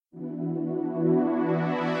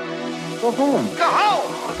Go home. Go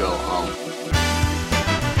home! Go home.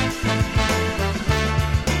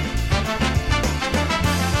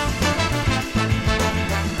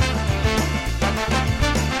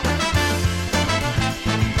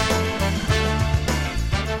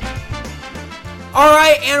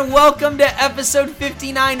 Alright, and welcome to episode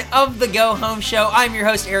 59 of The Go Home Show. I'm your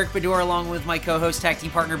host, Eric Baudour, along with my co-host, tag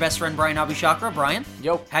team partner, best friend, Bryan Abou Chacra. Bryan?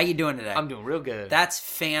 Yo. How you doing today? I'm doing real good. That's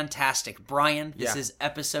fantastic. Bryan, this Yeah. is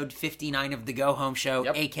episode 59 of The Go Home Show,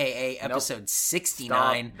 Yep. a.k.a. episode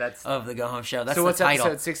 69 of The Go Home Show. That's so the what's title.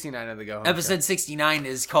 episode 69 of the Go Home Episode Show? 69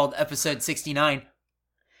 is called Episode 69.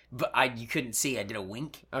 But you couldn't see, I did a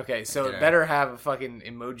wink. Okay, so Did it I- better have a fucking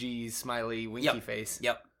emoji, smiley, winky face.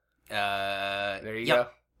 Yep. There you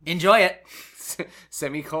Yep. Enjoy it. go.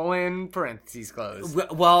 Semicolon, parentheses closed.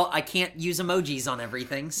 Well, I can't use emojis on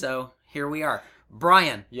everything, so here we are.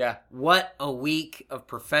 Bryan, Yeah, what a week of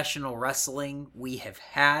professional wrestling we have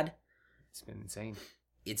had. it's been insane.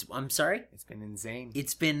 I'm sorry? It's been insane.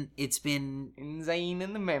 It's been Insane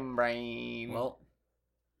in the membrane. well,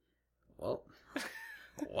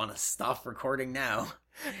 want to stop recording now.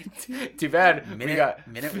 Too bad.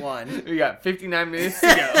 Minute one. We got 59 minutes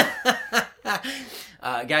to go.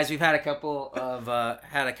 Guys, we've had a couple of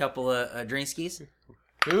drinskies.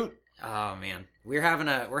 Hoot. Oh man, we're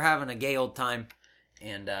having a gay old time,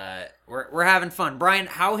 and we're having fun. Bryan,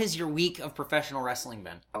 how has your week of professional wrestling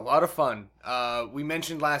been? A lot of fun. We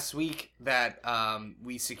mentioned last week that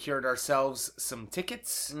we secured ourselves some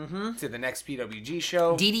tickets to the next PWG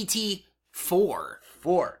show. DDT 4.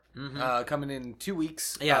 4. Coming in 2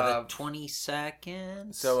 weeks. Yeah, the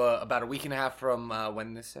 22nd. So about a week and a half from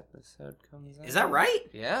when this episode comes out. Is that right?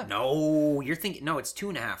 Yeah. No, you're thinking. No, it's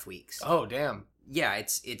 2.5 weeks. Oh, damn. Yeah,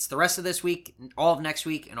 it's the rest of this week, all of next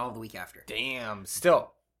week, and all of the week after. Damn.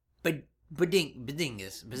 Still. But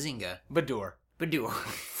bazinga, Baudour. Baudour.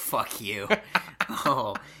 Fuck you.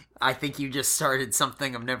 Oh, I think you just started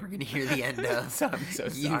something I'm never gonna hear the end of. I'm so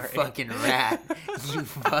sorry. You fucking rat. You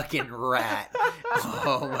fucking rat.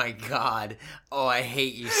 Oh my god. Oh, I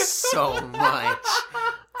hate you so much.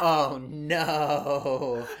 Oh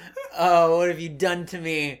no. Oh, what have you done to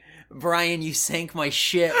me? Bryan, you sank my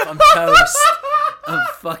ship. I'm toast. I'm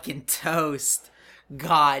fucking toast.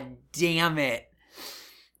 God damn it.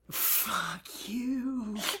 Fuck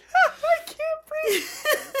you. I can't breathe.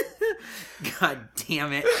 God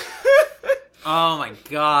damn it. Oh my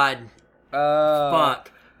god.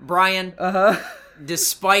 Fuck. Bryan,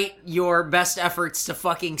 despite your best efforts to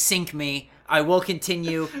fucking sink me, I will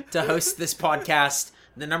continue to host this podcast,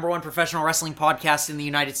 the number one professional wrestling podcast in the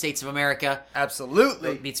United States of America.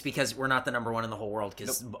 Absolutely. It's because we're not the number one in the whole world,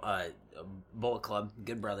 because Bullet Club,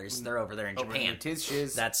 Good Brothers, they're over there in Over Japan. here, tis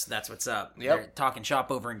shiz. That's what's up. Yep. They're talking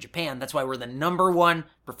shop over in Japan. That's why we're the number one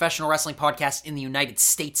professional wrestling podcast in the United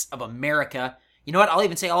States of America. You know what? I'll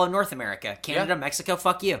even say all of North America. Canada, Yeah. Mexico,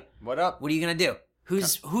 fuck you. What up? What are you going to do?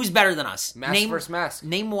 Who's better than us? Mask versus mask.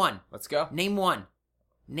 Name one. Let's go. Name one.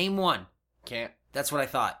 Name one. Can't. That's what I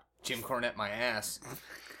thought. Jim Cornette my ass.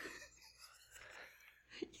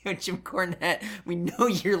 Yo, Jim Cornette, we know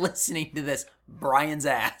you're listening to this. Bryan's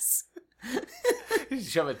ass.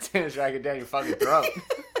 Shove a tennis racket down your fucking throat.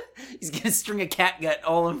 He's going to string a catgut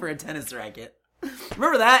all over a tennis racket.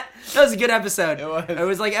 Remember that? That was a good episode. It was. It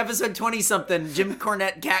was like episode 20-something, Jim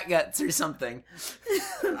Cornette catguts or something.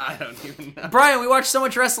 I don't even know. Bryan, we watched so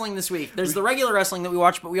much wrestling this week. There's the regular wrestling that we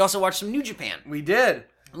watched, but we also watched some New Japan. We did.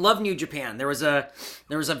 Love New Japan. There was an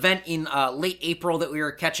event in late April that we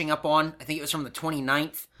were catching up on. I think it was from the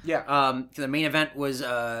 29th. Yeah. The main event was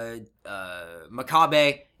Makabe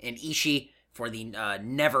and Ishii for the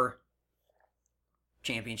Never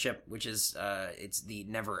Championship, which is it's the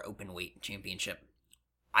Never Openweight Championship.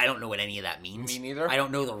 I don't know what any of that means. Me neither. I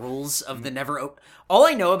don't know the rules of the Never All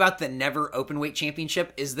I know about the Never Openweight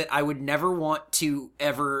Championship is that I would never want to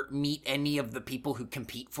ever meet any of the people who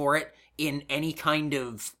compete for it in any kind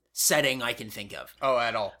of setting I can think of. Oh,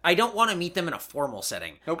 at all. I don't want to meet them in a formal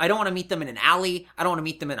setting. Nope. I don't want to meet them in an alley. I don't want to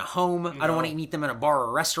meet them in a home. I don't want to meet them in a bar or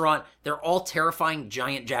a restaurant. They're all terrifying,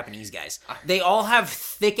 giant Japanese guys. They all have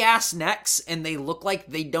thick-ass necks, and they look like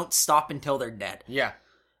they don't stop until they're dead. Yeah.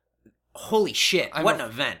 Holy shit, what an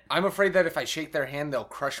event. I'm afraid that if I shake their hand, they'll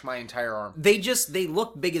crush my entire arm. They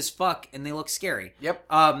look big as fuck, and they look scary. Yep.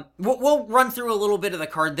 We'll run through a little bit of the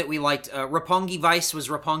card that we liked. Roppongi Vice was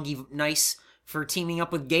Roppongi Nice for teaming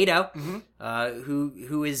up with Gato,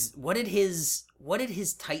 who is what did his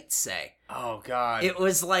tights say? Oh god. It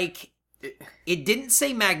was like it didn't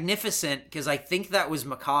say magnificent because I think that was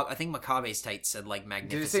Makabe. I think Makabe's tights said like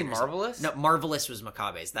magnificent. Did it say marvelous? No, marvelous was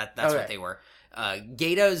Makabe's. That's Okay. what they were.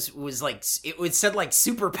 Gato's was like, it said like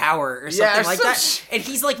superpower or something like that. And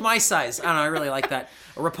he's like my size. I don't know, I really like that.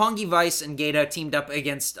 Roppongi Vice and Gato teamed up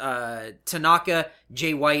against Tanaka,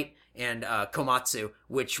 Jay White, and Komatsu,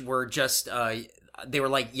 which were just, they were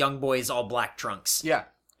like young boys, all black trunks. Yeah.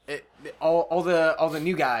 All the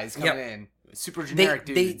new guys coming in. Super generic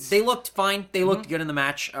dudes. They looked fine. They looked good in the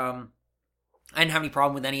match. I didn't have any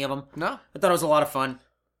problem with any of them. No. I thought it was a lot of fun.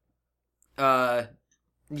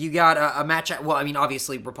 You got a match. Well, I mean,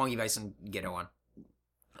 obviously, Roppongi Vice and Gedo won.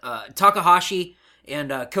 Takahashi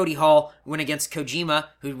and Cody Hall went against Kojima,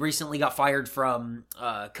 who recently got fired from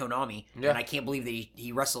Konami, and I can't believe that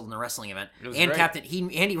he wrestled in a wrestling event. And great.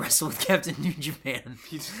 He wrestled with Captain New Japan.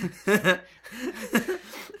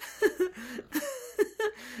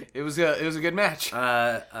 It was a good match.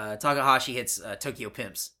 Takahashi hits Tokyo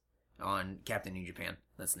Pimps on Captain New Japan.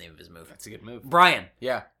 That's the name of his move. That's a good move. Bryan.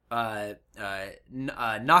 Yeah.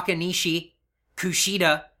 Nakanishi,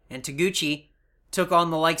 Kushida, and Taguchi took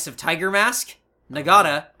on the likes of Tiger Mask,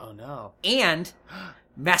 Nagata, and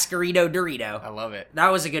Masquerito Dorito. I love it. That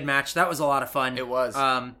was a good match. That was a lot of fun. It was.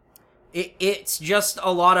 It's just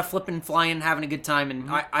a lot of flipping, flying, having a good time, and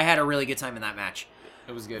I had a really good time in that match.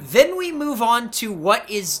 It was good. Then we move on to what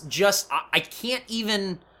is just, I can't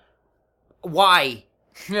even, why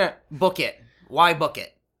book it? Why book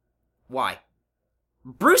it? Why?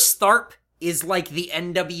 Bruce Tharp is like the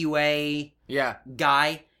NWA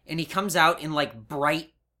guy, and he comes out in like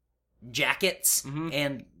bright jackets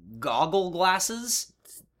and goggle glasses.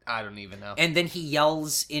 I don't even know. And then he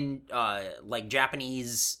yells in like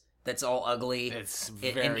Japanese that's all ugly. It's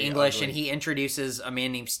in English, ugly. And he introduces a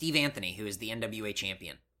man named Steve Anthony, who is the NWA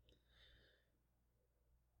champion.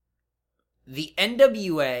 The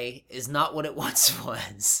NWA is not what it once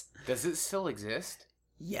was. Does it still exist?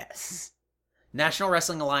 Yes. National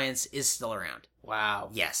Wrestling Alliance is still around. Wow.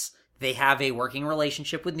 Yes. They have a working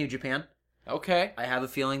relationship with New Japan. Okay. I have a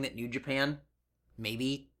feeling that New Japan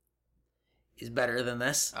maybe is better than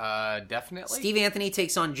this. Definitely. Steve Anthony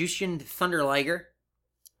takes on Jushin Thunder Liger.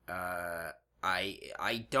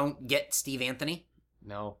 I don't get Steve Anthony.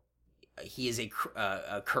 No. He is a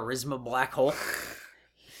charisma black hole.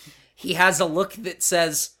 He has a look that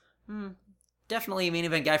says, definitely a main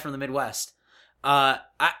event guy from the Midwest.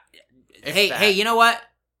 Hey, you know what?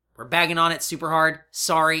 We're bagging on it super hard.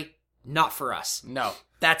 Sorry, not for us. No.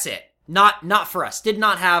 That's it. Not for us. Did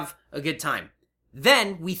not have a good time.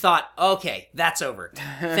 Then we thought, okay, that's over.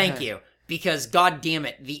 Thank you. Because god damn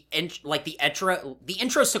it, the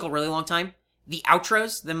intros took a really long time. The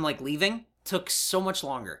outros, them like leaving, took so much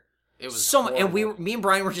longer. It was so much, and me and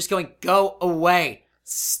Bryan were just going, go away.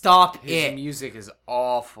 Stop it. His music is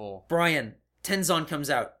awful. Bryan, Tenzon comes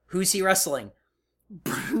out. Who's he wrestling?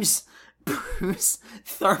 Bruce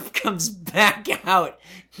Tharp comes back out.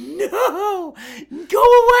 No! Go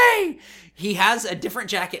away! He has a different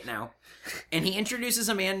jacket now. And he introduces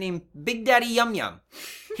a man named Big Daddy Yum Yum.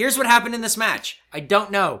 Here's what happened in this match. I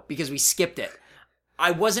don't know, because we skipped it.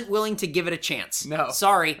 I wasn't willing to give it a chance. No.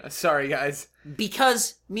 Sorry, guys.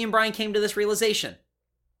 Because me and Bryan came to this realization.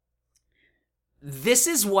 This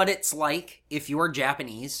is what it's like, if you're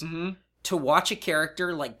Japanese, to watch a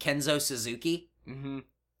character like Kenzo Suzuki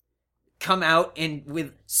come out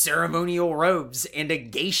with ceremonial robes and a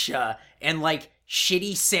geisha and like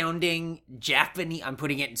shitty sounding Japanese, I'm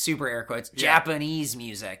putting it in super air quotes, Japanese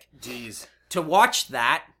music. Jeez. To watch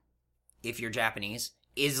that, if you're Japanese,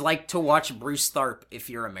 is like to watch Bruce Tharp if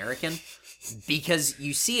you're American. Because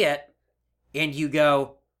you see it and you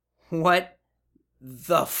go, what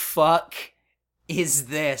the fuck is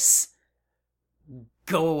this?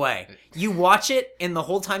 Go away. You watch it, and the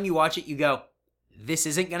whole time you watch it, you go, this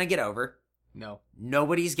isn't gonna get over. No.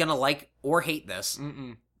 Nobody's gonna like or hate this.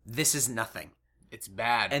 This is nothing. It's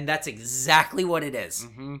bad. And that's exactly what it is.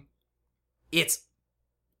 It's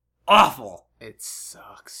awful. It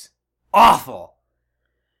sucks. Awful.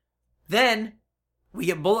 Then, we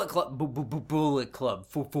get Bullet Club. Bullet Club.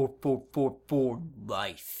 For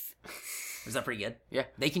life. Is that pretty good? Yeah.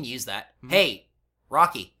 They can use that. Hey,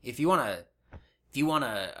 Rocky, if you wanna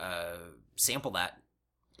sample that,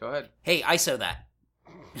 go ahead. Hey, ISO that.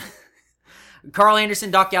 Carl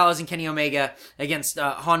Anderson, Doc Gallows, and Kenny Omega against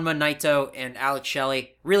Honma, Naito, and Alex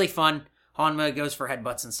Shelley. Really fun. Honma goes for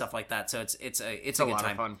headbutts and stuff like that, so it's a good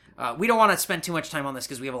time. Of fun. We don't want to spend too much time on this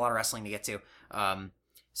because we have a lot of wrestling to get to.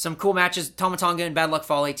 Some cool matches. Tama Tonga and Bad Luck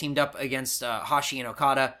Fale teamed up against Hashi and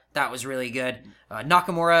Okada. That was really good.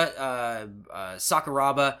 Nakamura,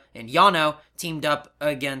 Sakuraba, and Yano teamed up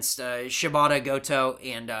against Shibata, Goto,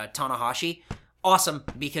 and Tanahashi. Awesome,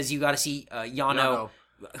 because you got to see Yano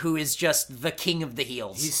who is just the king of the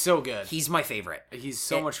heels. He's so good. He's my favorite. He's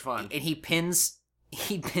so much fun. And he pins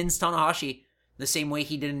Tanahashi the same way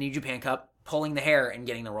he did in New Japan Cup, pulling the hair and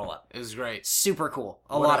getting the roll up. It was great. Super cool.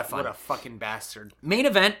 A lot of fun. What a fucking bastard. Main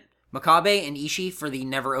event, Makabe and Ishii for the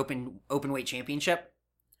never Openweight Championship.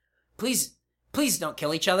 Please don't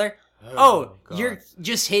kill each other. Oh, you're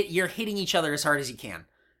hitting each other as hard as you can.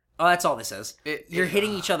 Oh, that's all this is. You're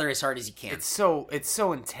hitting each other as hard as you can. It's so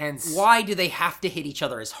intense. Why do they have to hit each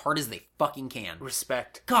other as hard as they fucking can?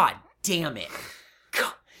 Respect. God damn it.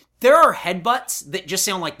 God. There are headbutts that just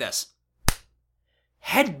sound like this.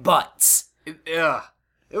 Headbutts. It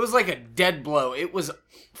was like a dead blow. It was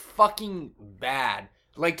fucking bad.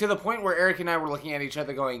 Like, to the point where Eric and I were looking at each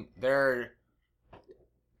other going, there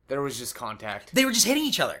was just contact. They were just hitting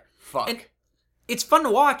each other. Fuck. And it's fun to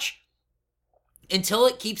watch until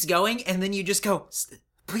it keeps going, and then you just go,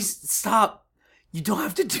 please stop. You don't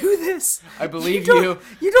have to do this. I believe you.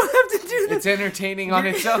 You don't have to do this. It's entertaining on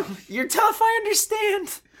its own. You're tough, I understand.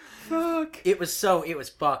 Fuck. It was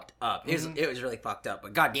fucked up. It was really fucked up,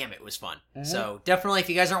 but goddamn, it was fun. So definitely, if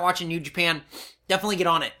you guys aren't watching New Japan, definitely get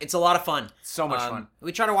on it. It's a lot of fun. So much fun.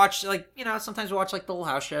 We try to watch, sometimes we watch, the little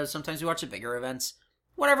house shows. Sometimes we watch the bigger events.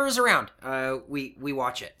 Whatever is around, we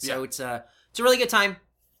watch it. So it's a really good time.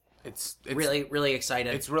 It's really, really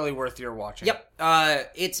excited. It's really worth your watching.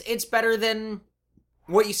 Yep. It's better than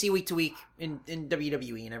what you see week to week in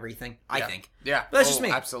WWE and everything, I think. Yeah. But that's just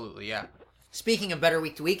me. Absolutely, yeah. Speaking of better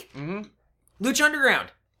week to week, Lucha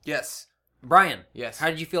Underground. Yes. Brian. Yes. How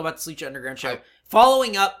did you feel about this Lucha Underground show?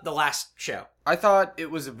 Following up the last show. I thought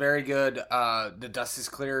it was a very good, the dust is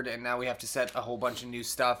cleared, and now we have to set a whole bunch of new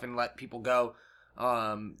stuff and let people go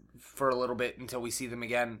for a little bit until we see them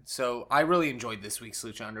again. So I really enjoyed this week's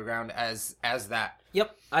Lucha Underground as that.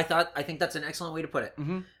 Yep. I think that's an excellent way to put it.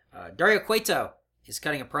 Dario Cueto is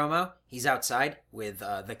cutting a promo. He's outside with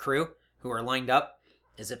the crew who are lined up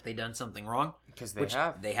as if they've done something wrong. Because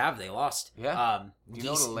they have. They lost. Yeah. You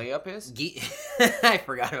know what a layup is? I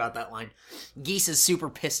forgot about that line. Geese is super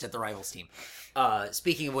pissed at the rivals team.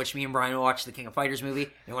 Speaking of which, me and Brian watched the King of Fighters movie.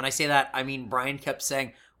 And when I say that, I mean Brian kept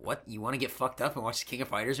saying, what, you want to get fucked up and watch the King of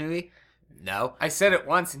Fighters movie? No. I said it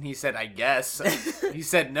once and he said, I guess. He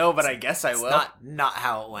said no, but I guess I will. Not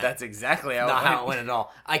how it went. That's exactly how it went. Not how it went at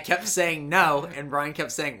all. I kept saying no, and Brian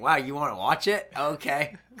kept saying, wow, you want to watch it?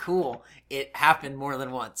 Okay, cool. It happened more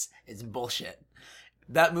than once. It's bullshit.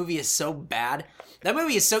 That movie is so bad. That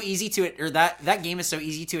movie is so easy to, or that game is so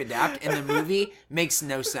easy to adapt, and the movie makes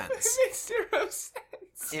no sense. It makes zero sense.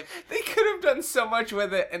 They could have done so much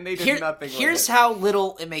with it, and they did nothing with it. Here's how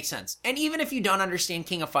little it makes sense. And even if you don't understand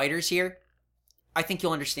King of Fighters here, I think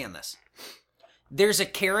you'll understand this. There's a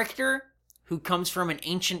character who comes from an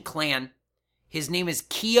ancient clan. His name is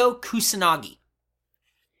Kyo Kusanagi.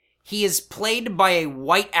 He is played by a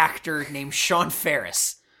white actor named Sean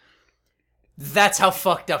Ferris. That's how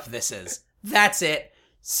fucked up this is. That's it.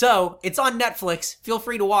 So, it's on Netflix. Feel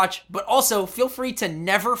free to watch, but also feel free to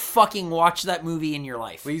never fucking watch that movie in your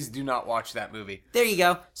life. Please do not watch that movie. There you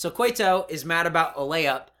go. So Cueto is mad about a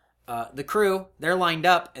layup. The crew, they're lined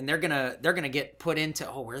up, and they're gonna get put into,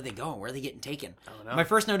 where are they going? Where are they getting taken? I don't know. My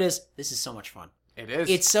first note is, this is so much fun. It is.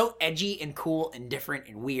 It's so edgy and cool and different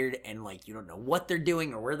and weird, and you don't know what they're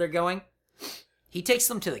doing or where they're going. He takes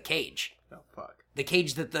them to the cage. Oh, fuck. The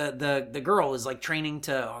cage that the girl is training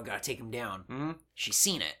to, I gotta take him down. Mm-hmm. She's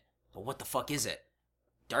seen it. But what the fuck is it?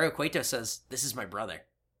 Dario Cueto says, this is my brother.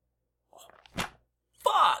 Oh,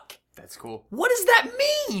 fuck! That's cool. What does that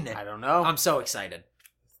mean? I don't know. I'm so excited.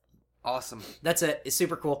 Awesome. That's it. It's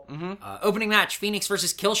super cool. Mm-hmm. Opening match, Phoenix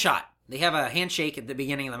versus Killshot. They have a handshake at the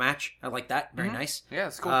beginning of the match. I like that. Very nice. Yeah,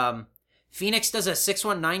 it's cool. Phoenix does a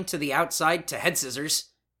 619 to the outside to head scissors.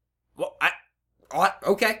 Well,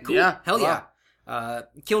 okay, cool. Yeah. Hell yeah.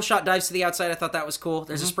 Killshot dives to the outside. I thought that was cool.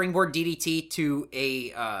 There's a springboard DDT to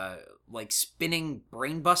a spinning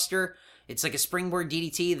brainbuster. It's like a springboard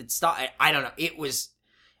DDT that stopped. I don't know. It was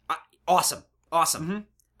awesome. Awesome.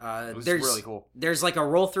 It was really cool. There's a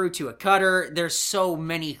roll through to a cutter. There's so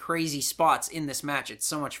many crazy spots in this match. It's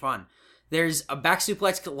so much fun. There's a back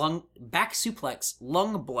suplex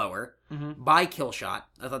lung blower by Killshot.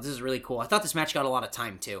 I thought this was really cool. I thought this match got a lot of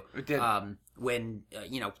time too. It did. When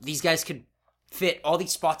these guys could fit all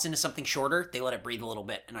these spots into something shorter, they let it breathe a little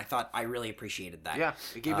bit, and I really appreciated that. Yeah,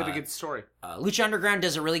 it gave it a good story. Lucha Underground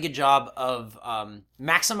does a really good job of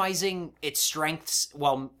maximizing its strengths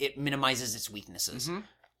while it minimizes its weaknesses.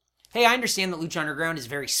 Hey, I understand that Lucha Underground is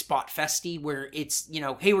very spot-festy, where it's,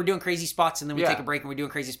 hey, we're doing crazy spots, and then we take a break, and we're doing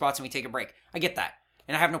crazy spots, and we take a break. I get that,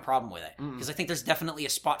 and I have no problem with it, because I think there's definitely a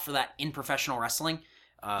spot for that in professional wrestling.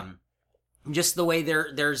 Just the way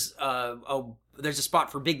there's a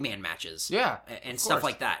spot for big man matches. Yeah. And stuff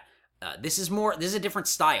like that. This is a different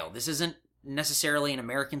style. This isn't necessarily an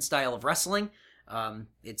American style of wrestling.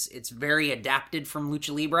 It's very adapted from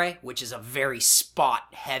Lucha Libre, which is a very spot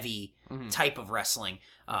heavy type of wrestling.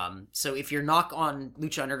 So if your knock on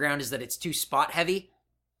Lucha Underground is that it's too spot heavy,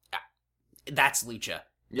 that's Lucha.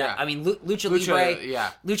 Yeah. I mean, Lucha Libre.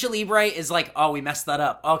 Yeah. Lucha Libre is like, oh, we messed that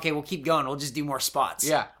up. Okay, we'll keep going. We'll just do more spots.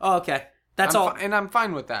 Yeah. Oh, okay. That's all. And I'm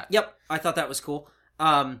fine with that. Yep. I thought that was cool.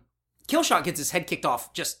 Killshot gets his head kicked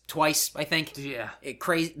off just twice, I think. Yeah.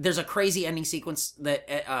 There's a crazy ending sequence that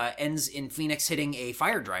ends in Phoenix hitting a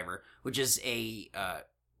fire driver, which is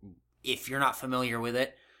if you're not familiar with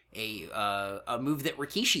it, a move that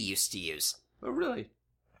Rikishi used to use. Oh, really?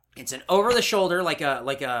 It's an over the shoulder, like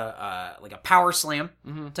a power slam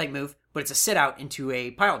type move, but it's a sit out into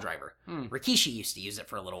a pile driver. Rikishi used to use it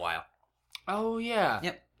for a little while. Oh yeah.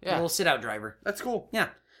 Yep. Yeah. A little sit out driver. That's cool. Yeah.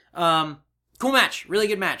 Cool match. Really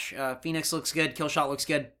good match. Phoenix looks good. Killshot looks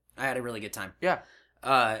good. I had a really good time. Yeah.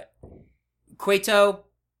 Cueto,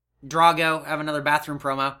 Drago have another bathroom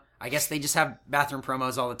promo. I guess they just have bathroom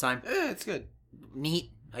promos all the time. It's good.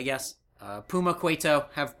 Neat, I guess. Puma, Cueto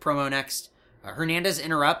have promo next. Hernandez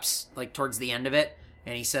interrupts, like, towards the end of it,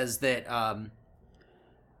 and he says that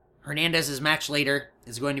Hernandez's match later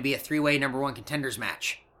is going to be a 3-way number 1 contenders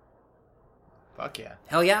match. Fuck yeah.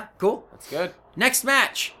 Hell yeah. Cool. That's good. Next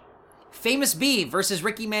match. Famous B versus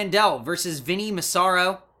Ricky Mandel versus Vinny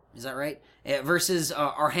Massaro. Is that right? Versus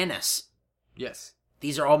Argenis. Yes.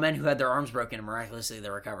 These are all men who had their arms broken and miraculously they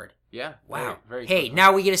recovered. Yeah. Wow. Very hey, cool.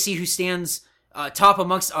 now we get to see who stands top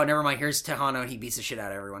amongst... Oh, never mind. Here's Tejano and he beats the shit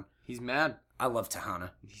out of everyone. He's mad. I love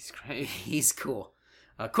Tejano. He's great. He's cool.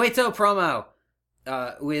 Cueto promo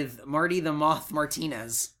with Marty the Moth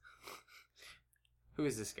Martinez. Who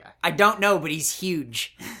is this guy? I don't know, but he's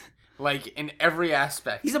huge. Like, in every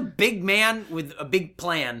aspect. He's a big man with a big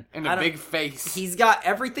plan. And a big face. He's got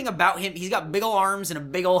everything about him. He's got big ol' arms and a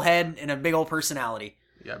big ol' head and a big ol' personality.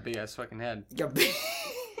 You got a big ass fucking head. You got big...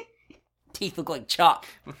 Teeth look like chalk.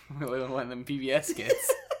 Like one of them PBS kids.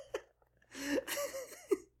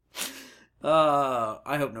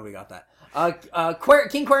 I hope nobody got that.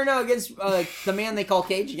 King Cuerno against the man they call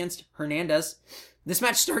Cage against Hernandez. This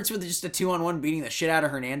match starts with just a 2-on-1 beating the shit out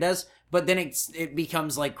of Hernandez, but then it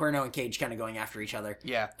becomes like Cuerno and Cage kind of going after each other.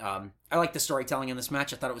 Yeah. I like the storytelling in this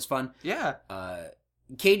match. I thought it was fun. Yeah.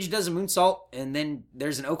 Cage does a moonsault, and then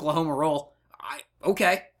there's an Oklahoma roll.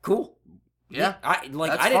 Okay, cool. Yeah. That's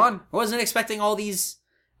fun. I wasn't expecting all these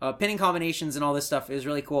pinning combinations and all this stuff. It was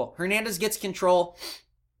really cool. Hernandez gets control,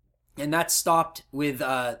 and that's stopped with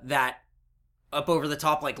that up over the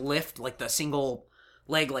top like lift, like the single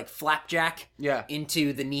leg like flapjack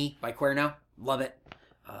into the knee by Cuerno. Love it.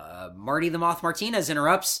 Marty the Moth Martinez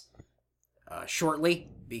interrupts shortly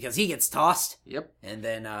because he gets tossed. Yep. And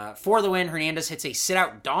then for the win, Hernandez hits a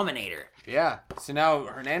sit-out dominator. Yeah. So now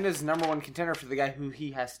Hernandez is number 1 contender for the guy who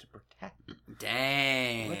he has to protect.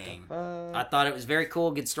 Dang. What the fuck? I thought it was very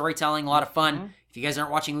cool. Good storytelling. A lot of fun. Mm-hmm. If you guys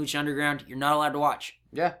aren't watching Lucha Underground, you're not allowed to watch.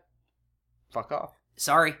 Yeah. Fuck off.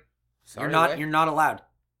 Sorry. You're not allowed.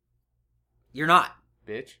 You're not.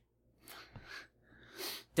 Bitch.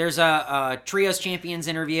 There's a Trios Champions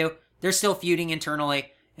interview. They're still feuding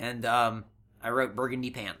internally. And I wrote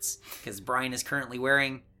burgundy pants. Because Bryan is currently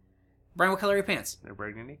wearing... Bryan, what color are your pants? They're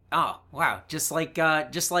burgundy. Oh, wow. Just like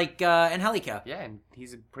Angelico. Yeah, and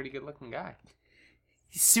he's a pretty good looking guy.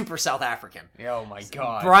 He's super South African. Oh my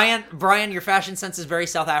god. Brian, your fashion sense is very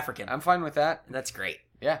South African. I'm fine with that. That's great.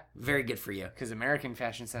 Yeah. Very good for you. Because American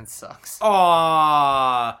fashion sense sucks. Aww.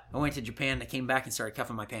 I went to Japan and I came back and started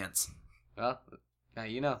cuffing my pants. Well, now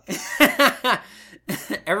you know.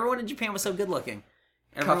 Everyone in Japan was so good looking.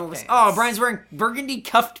 Pants. Oh, Brian's wearing burgundy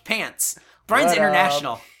cuffed pants. Brian's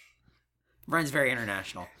international. Brian's very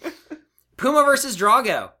international. Puma versus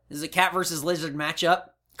Drago. This is a cat versus lizard matchup.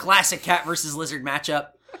 Classic cat versus lizard matchup.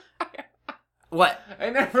 What? I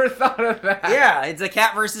never thought of that. Yeah, it's a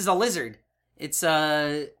cat versus a lizard. It's,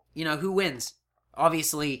 who wins?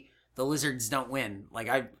 Obviously, the lizards don't win. Like,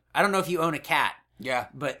 I don't know if you own a cat. Yeah.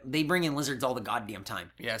 But they bring in lizards all the goddamn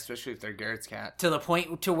time. Yeah, especially if they're Garrett's cat. To the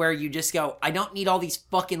point to where you just go, I don't need all these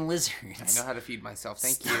fucking lizards. I know how to feed myself.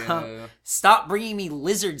 Thank you. Stop bringing me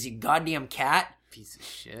lizards, you goddamn cat. Piece of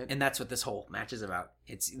shit. And that's what this whole match is about.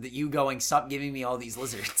 It's that you going, stop giving me all these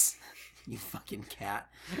lizards. You fucking cat.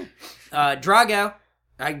 Drago.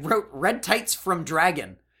 I wrote red tights from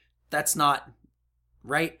Dragon. That's not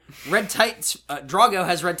right. Red tights. Drago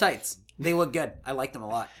has red tights. They look good. I like them a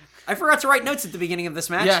lot. I forgot to write notes at the beginning of this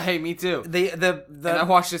match. Yeah, hey, me too. And I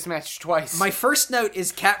watched this match twice. My first note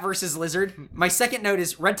is Cat versus Lizard. My second note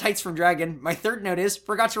is Red Tights from Dragon. My third note is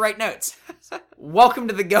forgot to write notes. Welcome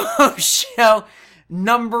to the Go Show,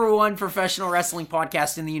 #1 professional wrestling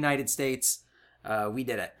podcast in the United States. We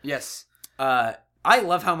did it. Yes. I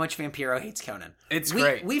love how much Vampiro hates Conan. It's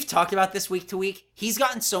great. We've talked about this week to week. He's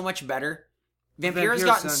gotten so much better. Vampiro's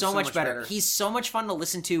gotten so much better. He's so much fun to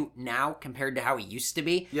listen to now compared to how he used to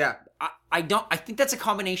be. Yeah. I think that's a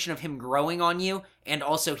combination of him growing on you and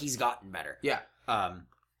also he's gotten better. Yeah.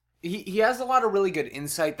 He has a lot of really good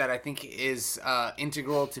insight that I think is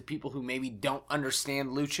integral to people who maybe don't understand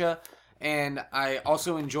Lucha. And I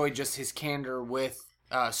also enjoy just his candor with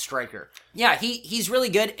Striker. Yeah, he's really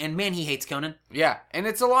good, and man, he hates Conan. Yeah, and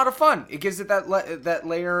it's a lot of fun. It gives it that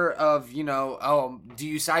layer of, do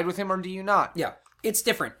you side with him or do you not? Yeah, it's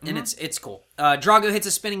different, and it's cool. Drago hits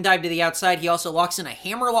a spinning dive to the outside. He also locks in a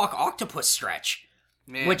hammerlock octopus stretch,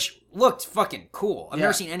 which looked fucking cool. I've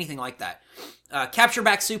never seen anything like that. Capture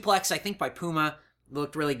back suplex, I think, by Puma.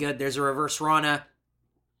 Looked really good. There's a reverse Rana.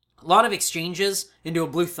 A lot of exchanges into a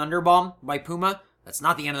blue thunderbomb by Puma. That's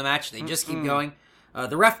not the end of the match. They just keep going.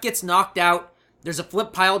 The ref gets knocked out. There's a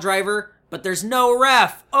flip pile driver, but there's no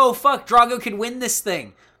ref. Oh, fuck. Drago could win this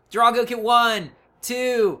thing. Drago could 1,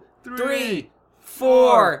 2, 3,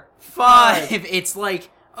 4, 5. It's like,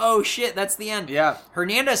 oh, shit, that's the end. Yeah.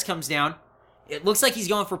 Hernandez comes down. It looks like he's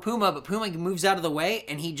going for Puma, but Puma moves out of the way,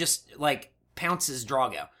 and he just, pounces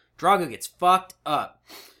Drago. Drago gets fucked up.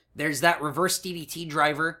 There's that reverse DDT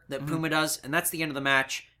driver that Puma does, and that's the end of the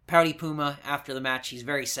match. Pouty Puma, after the match, he's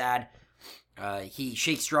very sad. He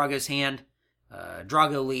shakes Drago's hand.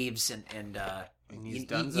 Drago leaves, and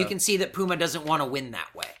you can see that Puma doesn't want to win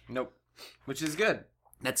that way. Nope. Which is good.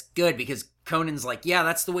 That's good, because Conan's like, yeah,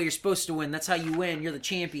 that's the way you're supposed to win. That's how you win. You're the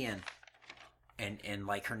champion. And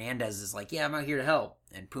Hernandez is like, yeah, I'm out here to help.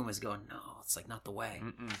 And Puma's going, no, it's not the way.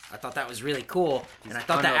 I thought that was really cool, and I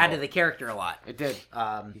thought that added to the character a lot. It did.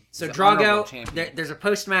 So Drago, there's a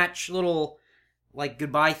post-match little,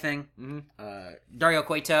 goodbye thing. Dario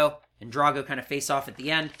Cueto and Drago kind of face off at the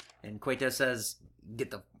end, and Cueto says,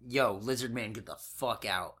 Lizard Man, get the fuck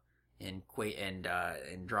out. And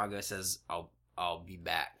Drago says, I'll be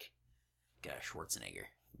back. Schwarzenegger.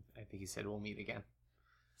 I think he said we'll meet again.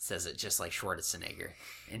 Says it just like Schwarzenegger.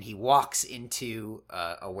 And he walks into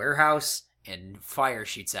a warehouse and fire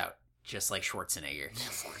shoots out, just like Schwarzenegger.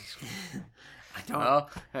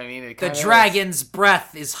 The dragon's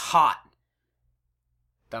breath is hot.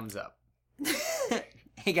 Thumbs up.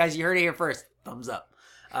 Hey guys, you heard it here first. Thumbs up.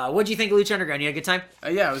 What'd you think of Lucha Underground? You had a good time?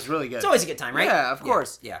 Yeah, it was really good. It's always a good time, right? Yeah, of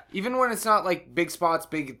course. Yeah. Even when it's not big spots,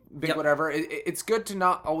 big whatever, it's good to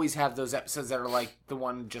not always have those episodes that are like the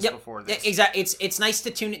one just before this. Exactly. It's nice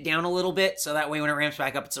to tune it down a little bit, so that way when it ramps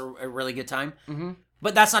back up, it's a really good time. Mm-hmm.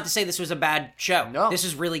 But that's not to say this was a bad show. No. This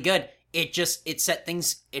is really good. It set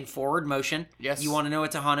things in forward motion. Yes. You want to know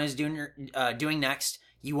what Tejano's doing next.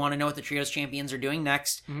 You want to know what the Trios Champions are doing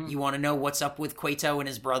next. Mm-hmm. You want to know what's up with Cueto and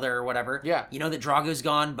his brother or whatever. Yeah. You know that Drago's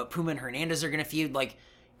gone, but Puma and Hernandez are going to feud.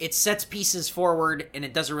 It sets pieces forward, and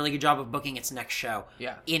it does a really good job of booking its next show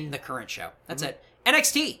in the current show. That's it.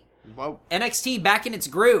 NXT. Whoa. NXT back in its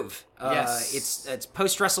groove. Yes. It's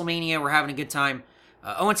post-WrestleMania. We're having a good time.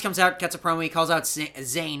 Owens comes out, cuts a promo. He calls out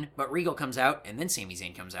Zayn, but Regal comes out, and then Sami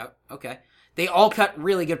Zayn comes out. Okay. They all cut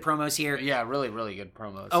really good promos here. Yeah, really, really good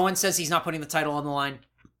promos. Owens says he's not putting the title on the line.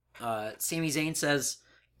 Sami Zayn says,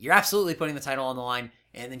 you're absolutely putting the title on the line.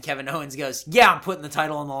 And then Kevin Owens goes, yeah, I'm putting the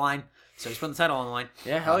title on the line. So he's putting the title on the line.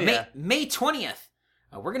 Yeah, hell yeah. May 20th.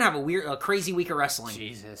 We're going to have a crazy week of wrestling.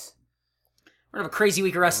 Jesus. We're going to have a crazy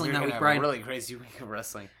week of wrestling that week, Brian. A really crazy week of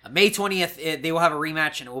wrestling. May 20th, they will have a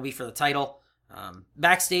rematch, and it will be for the title.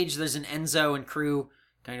 Backstage, there's an Enzo and crew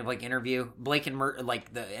kind of interview. Blake and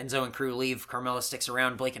the Enzo and crew leave. Carmella sticks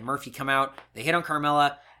around. Blake and Murphy come out. They hit on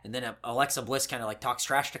Carmella. And then Alexa Bliss kind of talks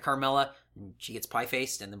trash to Carmella, and she gets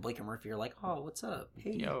pie-faced, and then Blake and Murphy are like, oh, what's up?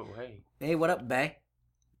 Hey. Yo, hey. Hey, what up, bae?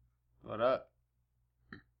 What up?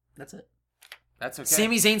 That's it. That's okay.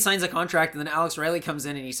 Sami Zayn signs a contract, and then Alex Riley comes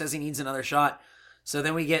in, and he says he needs another shot. So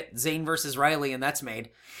then we get Zayn versus Riley, and that's made.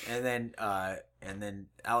 And then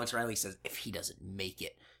Alex Riley says, if he doesn't make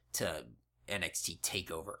it to NXT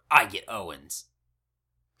TakeOver, I get Owens.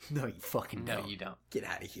 No, you fucking don't. No, you don't. Get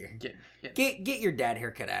out of here. Get your dad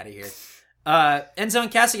haircut out of here. Enzo and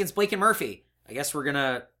Cass against Blake and Murphy. I guess we're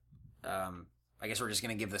just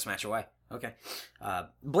gonna give this match away. Okay.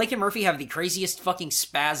 Blake and Murphy have the craziest fucking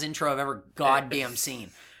spaz intro I've ever goddamn seen.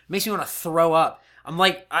 Makes me want to throw up. I'm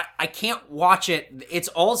like, I can't watch it. It's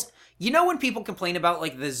all... You know when people complain about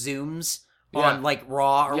the zooms on like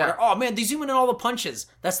Raw or Yeah. whatever. Oh man, they zoom in on all the punches.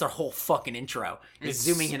 That's their whole fucking intro. It's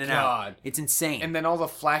zooming in and out. It's insane. And then all the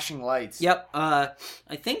flashing lights. Yep. I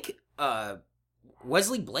think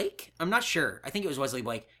Wesley Blake. I'm not sure. I think it was Wesley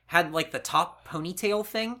Blake had like the top ponytail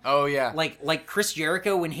thing. Oh yeah. Like Chris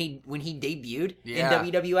Jericho when he debuted Yeah.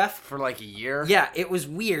 in WWF. For like a year. Yeah, it was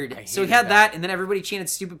weird. So he hated had that, and then everybody chanted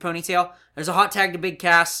stupid ponytail. There's a hot tag to Big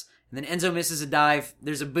Cass, and then Enzo misses a dive.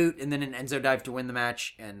 There's a boot, and then an Enzo dive to win the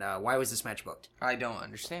match. And why was this match booked? I don't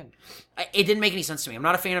understand. It didn't make any sense to me. I'm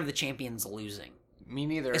not a fan of the champions losing. Me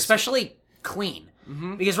neither. Especially clean.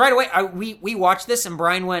 Mm-hmm. Because right away, we watched this, and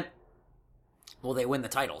Bryan went, well, they win the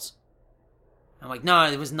titles. I'm like, no,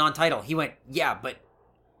 it was non-title. He went, yeah, but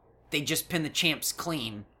they just pinned the champs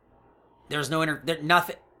clean. There's no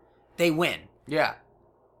nothing. They win. Yeah.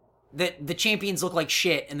 The champions look like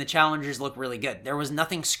shit, and the challengers look really good. There was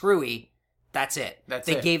nothing screwy. That's it.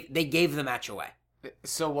 They gave the match away.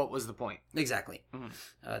 So what was the point? Exactly.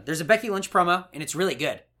 Mm-hmm. There's a Becky Lynch promo, and it's really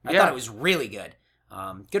good. I thought it was really good.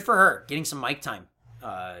 Good for her, getting some mic time.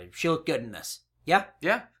 She looked good in this. Yeah?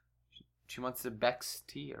 Yeah. She wants the Bex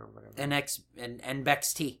T or whatever. And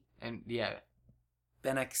Bex T. And yeah.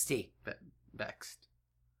 NXT. Bex.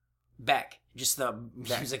 Beck. Just the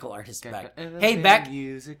musical artist Beck. Hey, Beck.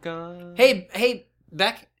 Musical. Hey,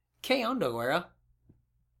 Beck. ¿Qué onda, güero?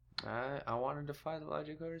 I want to defy the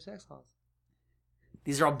logic of her sex laws.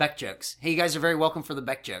 These are all Beck jokes. Hey, you guys are very welcome for the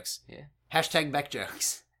Beck jokes. Yeah. Hashtag Beck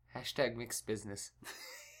jokes. Hashtag mixed business.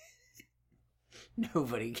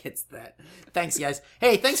 Nobody gets that. Thanks, guys.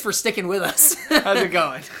 Hey, thanks for sticking with us. How's it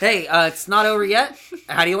going? Hey, it's not over yet.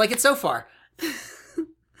 How do you like it so far?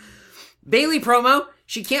 Bayley promo.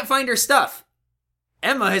 She can't find her stuff.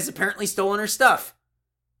 Emma has apparently stolen her stuff.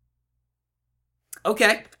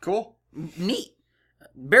 Okay. Cool. Neat.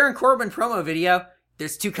 Baron Corbin promo video.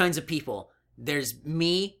 There's two kinds of people. There's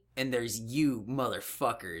me and there's you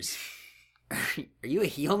motherfuckers. Are you a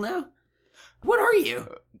heel now? What are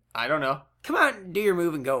you? I don't know. Come out and do your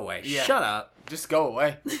move and go away. Yeah. Shut up. Just go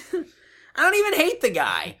away. I don't even hate the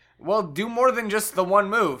guy. Well, do more than just the one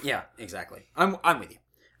move. Yeah, exactly. I'm with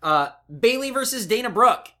you. Bayley versus Dana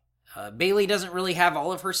Brooke. Bayley doesn't really have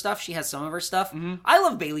all of her stuff. She has some of her stuff. Mm-hmm. I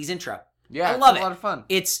love Bayley's intro. Yeah, I love it's a lot of fun.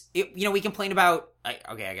 We complain about,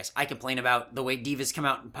 I guess I complain about the way divas come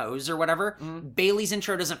out and pose or whatever. Mm-hmm. Bayley's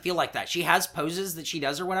intro doesn't feel like that. She has poses that she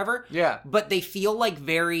does or whatever. Yeah. But they feel like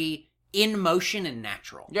very in motion and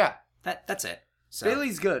natural. Yeah. That's it. So,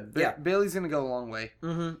 Bayley's good. Yeah. Bayley's gonna go a long way.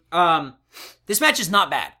 Mm-hmm. This match is not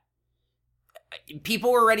bad.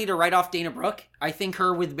 People were ready to write off Dana Brooke. I think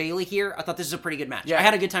her with Bayley here, I thought this was a pretty good match. Yeah. I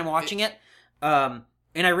had a good time watching it. And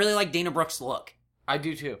I really like Dana Brooke's look. I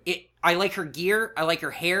do too. I like her gear. I like her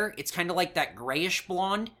hair. It's kind of like that grayish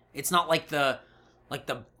blonde. It's not like that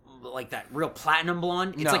real platinum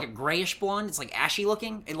blonde. It's like a grayish blonde. It's like ashy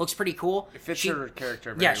looking. It looks pretty cool. It fits her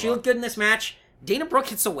character very well. She looked good in this match. Dana Brooke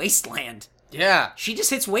hits a wasteland. Yeah. She just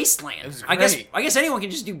hits wasteland. It was great. I guess anyone can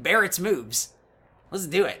just do Barrett's moves. Let's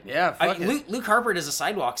do it. Yeah, fuck it. Luke Harper does a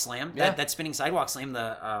sidewalk slam. Yeah. That spinning sidewalk slam,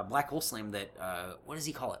 the black hole slam that, what does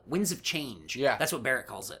he call it? Winds of Change. Yeah. That's what Barrett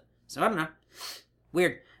calls it. So I don't know.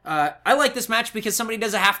 Weird. I like this match because somebody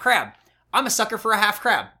does a half crab. I'm a sucker for a half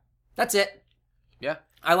crab. That's it. Yeah.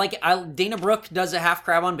 I like it. Dana Brooke does a half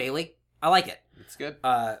crab on Bayley. I like it. It's good.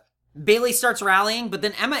 Bayley starts rallying, but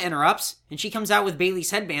then Emma interrupts, and she comes out with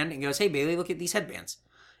Bayley's headband and goes, "Hey, Bayley, look at these headbands."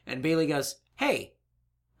 And Bayley goes, "Hey,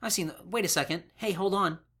 I've seen wait a second. Hey, hold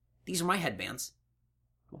on. These are my headbands."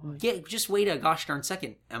 Yeah, just wait a gosh darn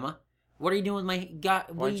second, Emma. What are you doing with my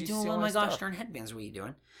what are you doing with my gosh darn headbands? What are you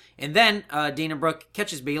doing? And then Dana Brooke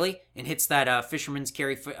catches Bayley and hits that Fisherman's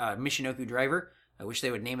Carry Michinoku driver. I wish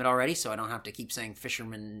they would name it already so I don't have to keep saying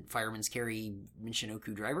Fireman's Carry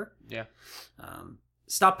Michinoku driver. Yeah.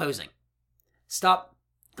 Stop posing. Stop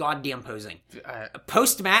goddamn posing.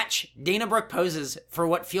 Post-match, Dana Brooke poses for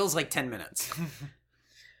what feels like 10 minutes.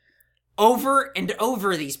 Over and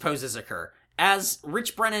over these poses occur. As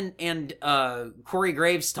Rich Brennan and Corey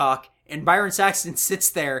Graves talk, and Byron Saxton sits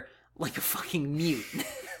there like a fucking mute.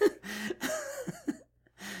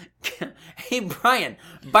 Hey, Brian,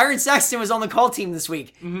 Byron Saxton was on the call team this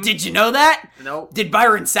week. Mm-hmm. Did you know that? Nope. Did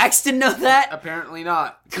Byron Saxton know that? Apparently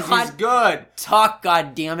not. Because he's good. Talk,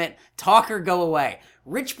 goddammit. Talk or go away.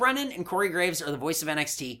 Rich Brennan and Corey Graves are the voice of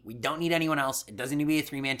NXT. We don't need anyone else. It doesn't need to be a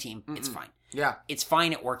three-man team. Mm-mm. It's fine. Yeah. It's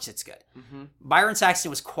fine. It works. It's good. Mm-hmm. Byron Saxton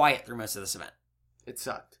was quiet through most of this event. It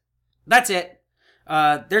sucked. That's it.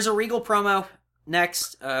 There's a Regal promo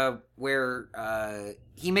next where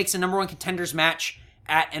he makes a number one contenders match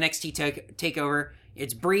at NXT TakeOver.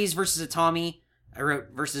 It's Breeze versus Atami. I wrote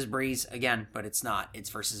versus Breeze again, but it's not. It's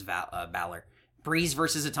versus Balor. Breeze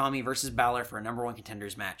versus Atami versus Balor for a number 1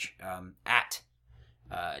 contenders match at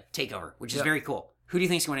TakeOver, which is very cool. Who do you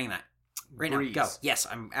think's winning that? Right Breeze. now, go. Yes,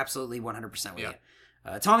 I'm absolutely 100% with you.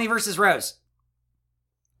 Atami versus Rose.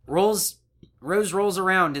 Rose rolls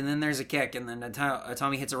around, and then there's a kick, and then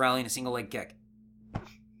Atami hits a rally and a single leg kick.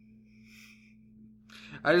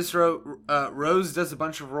 I just wrote, Rose does a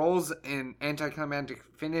bunch of rolls and anticlimactic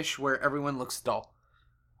finish where everyone looks dull.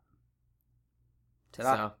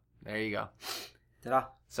 Ta-da. So, there you go. Ta-da.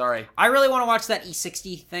 Sorry. I really want to watch that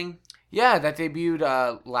E60 thing. Yeah, that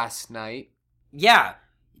debuted last night. Yeah.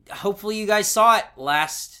 Hopefully you guys saw it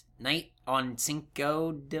last night on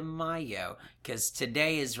Cinco de Mayo, because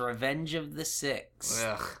today is Revenge of the Sixth.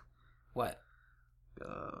 Ugh. What?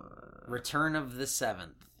 Return of the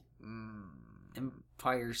Seventh.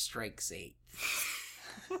 Empire Strikes 8.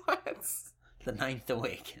 What? The Ninth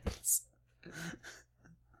Awakens.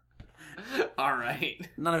 Alright.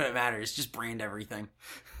 None of it matters. Just brand everything.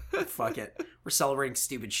 Fuck it. We're celebrating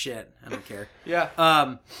stupid shit. I don't care.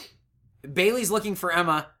 Yeah. Bailey's looking for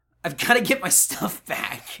Emma. I've got to get my stuff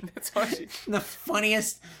back. That's all she... The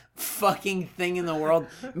funniest fucking thing in the world.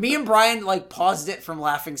 Me and Bryan, paused it from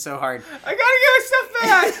laughing so hard. I gotta get my stuff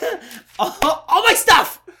back! all my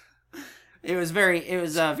stuff! It was very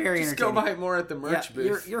Just entertaining. go buy more at the merch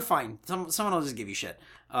booth. You're fine. Someone will just give you shit.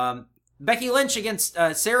 Becky Lynch against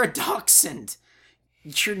Sarah Dachshund.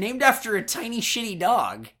 You're named after a tiny shitty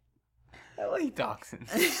dog. I like dachshunds.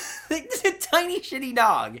 It's a tiny shitty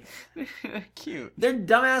dog. They're cute. They're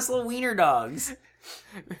dumbass little wiener dogs.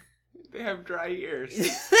 They have dry ears.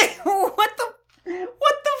 What the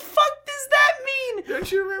fuck does that mean?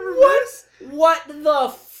 Don't you remember Moose? What the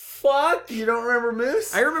fuck? You don't remember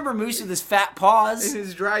Moose? I remember Moose with his fat paws. And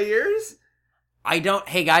his dry ears? I don't.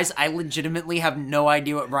 Hey guys, I legitimately have no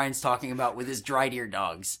idea what Brian's talking about with his dried ear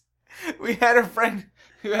dogs. We had a friend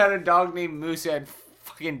who had a dog named Moose who had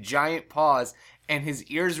fucking giant paws, and his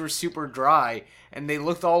ears were super dry, and they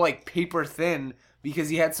looked all like paper thin because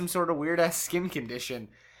he had some sort of weird ass skin condition.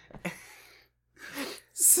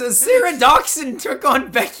 So Sarah Dachshund took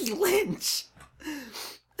on Becky Lynch.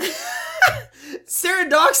 Sarah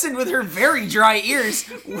Dachshund, with her very dry ears,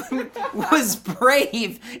 was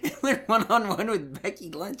brave and went one-on-one with Becky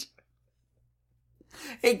Lynch.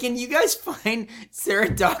 Hey, can you guys find Sarah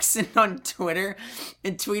Dachshund on Twitter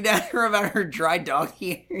and tweet at her about her dry dog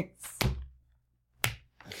ears?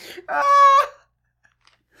 Oh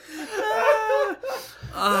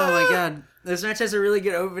my god. This match has a really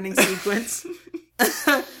good opening sequence.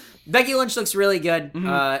 Becky Lynch looks really good,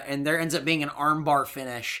 and there ends up being an armbar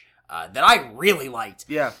finish that I really liked.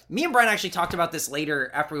 Yeah. Me and Bryan actually talked about this later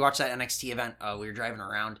after we watched that NXT event. We were driving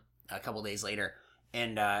around a couple days later,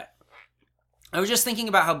 and I was just thinking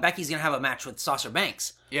about how Becky's going to have a match with Sasha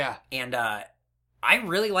Banks. Yeah. And I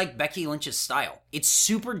really like Becky Lynch's style. It's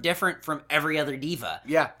super different from every other diva.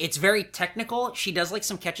 Yeah. It's very technical. She does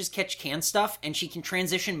some catch-can stuff, and she can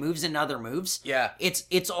transition moves into other moves. Yeah.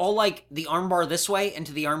 It's all the armbar this way,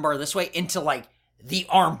 into the armbar this way, into the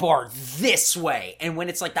armbar this way. And when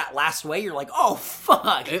it's that last way, you're like, oh,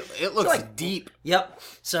 fuck. It looks deep. Yep.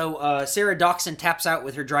 So Sarah Dachshund taps out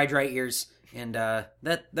with her dry ears. And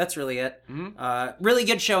that's really it. Mm-hmm. Really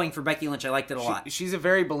good showing for Becky Lynch. I liked it a lot. She's a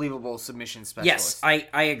very believable submission Yes, specialist.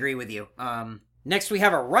 I agree with you. Next we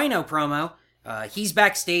have a Rhino promo. He's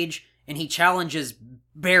backstage and he challenges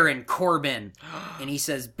Baron Corbin. And he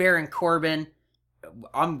says, Baron Corbin,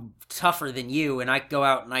 I'm tougher than you and I go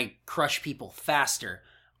out and I crush people faster.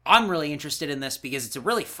 I'm really interested in this because it's a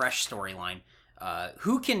really fresh storyline.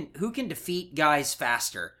 Who can defeat guys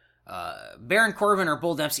faster? Baron Corbin or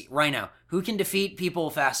Bull Dempsey? Rhino. Who can defeat people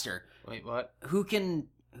faster? Wait, what? Who can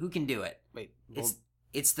do it? Wait,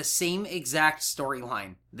 It's the same exact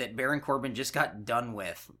storyline that Baron Corbin just got done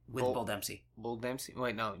with Bull Dempsey. Bull Dempsey?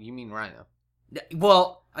 Wait, no, you mean Rhino.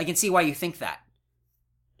 Well, I can see why you think that.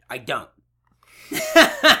 I don't.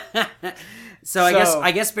 So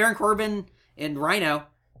I guess Baron Corbin and Rhino,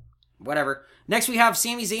 whatever. Next we have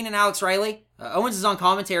Sami Zayn and Alex Riley. Owens is on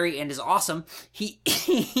commentary and is awesome.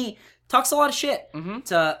 He talks a lot of shit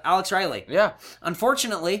to Alex Riley. Yeah.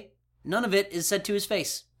 Unfortunately, none of it is said to his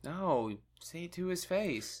face. No, say it to his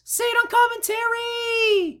face. Say it on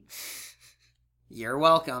commentary! You're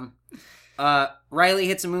welcome. Riley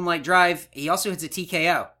hits a Moonlight Drive. He also hits a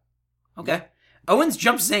TKO. Okay. Yeah. Owens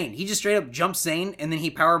jumps Zayn. He just straight up jumps Zayn, and then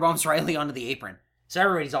he powerbombs Riley onto the apron. So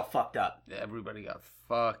everybody's all fucked up. Everybody got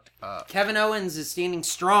fucked up. Kevin Owens is standing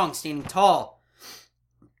strong, standing tall.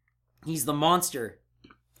 He's the monster.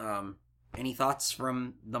 Any thoughts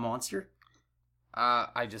from the monster?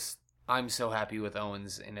 I'm so happy with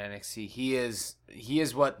Owens in NXT. He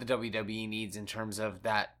is what the WWE needs in terms of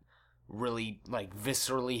that really like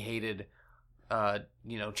viscerally hated,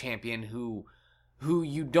 champion who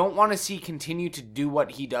you don't want to see continue to do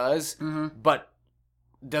what he does, but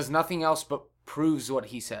does nothing else but proves what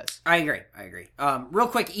he says. I agree. Real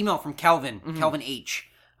quick email from Calvin, Calvin H.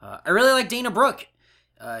 I really like Dana Brooke.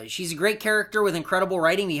 She's a great character with incredible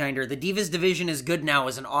writing behind her. The Divas division is good now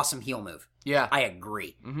as an awesome heel move. Yeah. I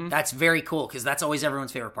agree. That's very cool because that's always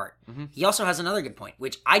everyone's favorite part. He also has another good point,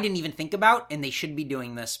 which I didn't even think about, and they should be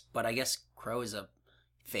doing this, but I guess Crow is a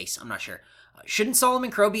face. I'm not sure. Shouldn't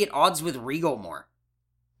Solomon Crow be at odds with Regal more?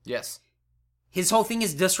 Yes. His whole thing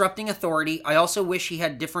is disrupting authority. I also wish he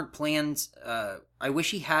had different plans. I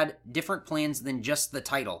wish he had different plans than just the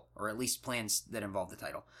title, or at least plans that involve the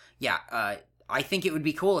title. Yeah, I think it would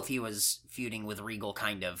be cool if he was feuding with Regal,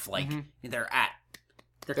 kind of like they're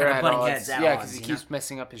kind of butting heads at yeah, odds. because he keeps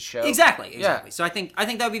messing up his show. Exactly. Yeah. So I think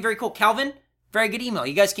that would be very cool. Calvin, very good email.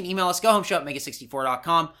 You guys can email us,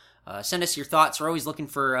 gohomeshow@mega64.com. Send us your thoughts. We're always looking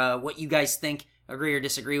for what you guys think, agree or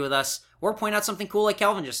disagree with us, or point out something cool like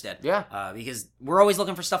Calvin just did. Yeah. Because we're always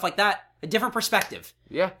looking for stuff like that, a different perspective.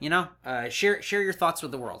 Yeah. Share your thoughts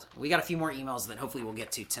with the world. We got a few more emails that hopefully we'll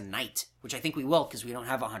get to tonight, which I think we will because we don't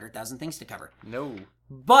have 100,000 things to cover. No.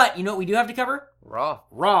 But you know what we do have to cover?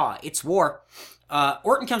 Raw. It's war.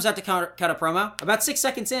 Orton comes out to cut a promo. About 6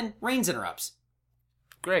 seconds in, Reigns interrupts.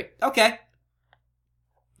 Great. Okay.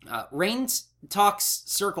 Reigns talks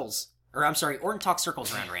circles. Orton talks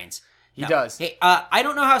circles around Reigns. He does. Hey, I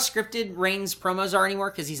don't know how scripted Reigns' promos are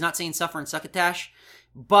anymore because he's not saying suffer and succotash,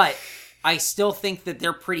 but I still think that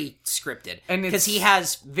they're pretty scripted. Because he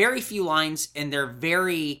has very few lines and they're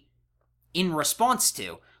very in response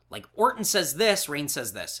to. Like, Orton says this, Reigns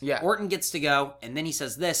says this. Yeah. Orton gets to go, and then he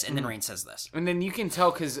says this, and then Reigns says this. And then you can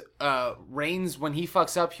tell because Reigns, when he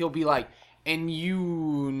fucks up, he'll be like, and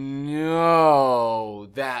you know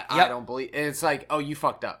that I don't believe. And it's like, oh, you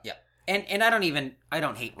fucked up. Yeah. And I don't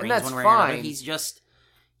hate Reigns that's one way or fine. another. He's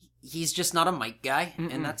just not a mic guy,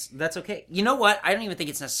 and that's okay. You know what? I don't even think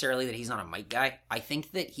it's necessarily that he's not a mic guy. I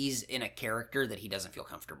think that he's in a character that he doesn't feel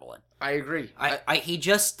comfortable in. I agree. He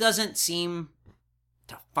just doesn't seem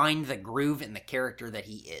to find the groove in the character that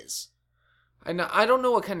he is. I don't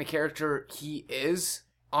know what kind of character he is,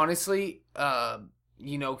 honestly.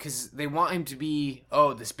 Because they want him to be,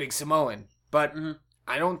 this big Samoan, but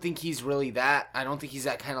I don't think he's really that. I don't think he's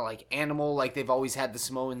that kind of like animal like they've always had the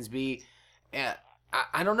Samoans be.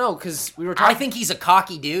 I don't know, because we were talking... I think he's a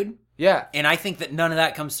cocky dude. Yeah. And I think that none of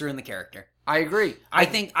that comes through in the character. I agree. I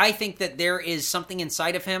think that there is something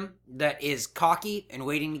inside of him that is cocky and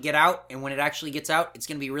waiting to get out, and when it actually gets out, it's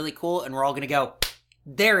going to be really cool, and we're all going to go,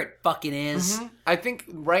 there it fucking is. I think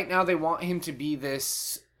right now they want him to be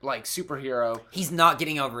this, like, superhero. He's not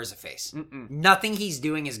getting over as a face. Nothing he's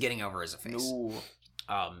doing is getting over as a face. No.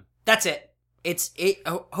 That's it.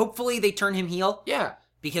 Hopefully they turn him heel. Yeah.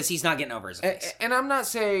 Because he's not getting over as a face. And I'm not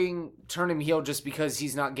saying turn him heel just because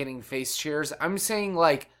he's not getting face cheers. I'm saying,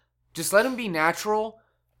 like, just let him be natural,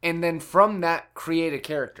 and then from that, create a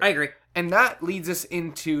character. I agree. And that leads us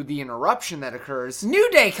into the interruption that occurs.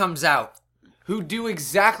 New Day comes out. Who do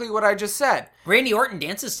exactly what I just said. Randy Orton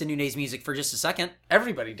dances to New Day's music for just a second.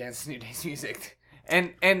 Everybody dances to New Day's music.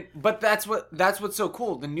 But that's what's so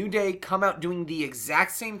cool. The New Day come out doing the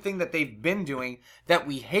exact same thing that they've been doing that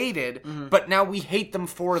we hated, but now we hate them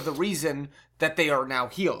for the reason that they are now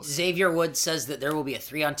heels. Xavier Woods says that there will be a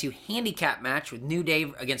 3-on-2 handicap match with New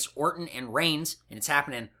Day against Orton and Reigns, and it's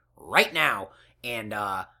happening right now. And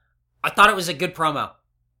I thought it was a good promo.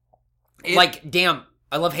 Damn,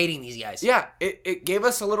 I love hating these guys. Yeah, it gave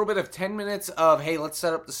us a little bit of 10 minutes of, hey, let's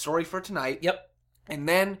set up the story for tonight. Yep. And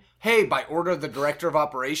then, hey, by order of the director of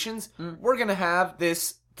operations, we're going to have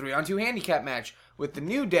this 3-on-2 handicap match with the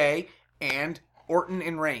New Day and Orton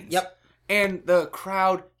and Reigns. Yep. And the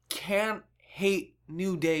crowd can't hate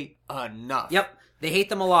New Day enough. Yep. They hate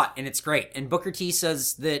them a lot, and it's great. And Booker T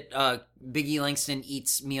says that Big E Langston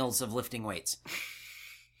eats meals of lifting weights.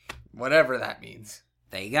 Whatever that means.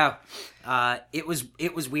 There you go. It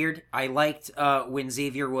was weird. I liked when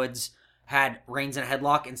Xavier Woods had Reigns in a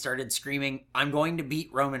headlock and started screaming, "I'm going to beat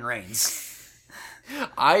Roman Reigns."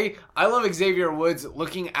 I love Xavier Woods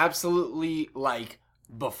looking absolutely, like,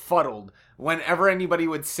 befuddled whenever anybody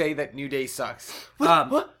would say that New Day sucks.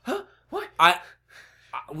 What?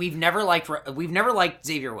 We've never liked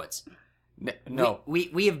Xavier Woods. No.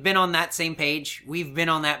 We have been on that same page. We've been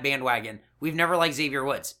on that bandwagon. We've never liked Xavier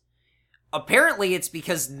Woods. Apparently it's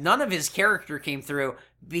because none of his character came through,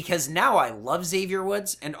 because now I love Xavier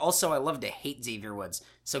Woods, and also I love to hate Xavier Woods.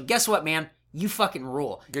 So guess what, man? You fucking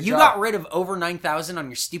rule. Good you job. got rid of over 9,000 on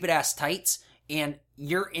your stupid ass tights, and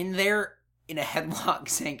you're in there in a headlock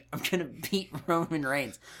saying, "I'm gonna beat Roman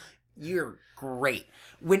Reigns." You're great.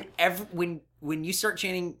 When you start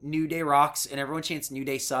chanting New Day rocks and everyone chants New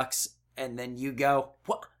Day sucks, and then you go,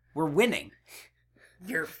 "What? We're winning."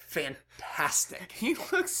 You're fantastic. You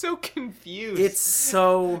look so confused. It's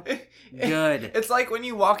so good. It's like when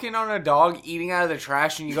you walk in on a dog eating out of the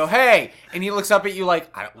trash and you go, "Hey," and he looks up at you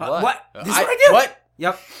like, "What? This is what I do." What?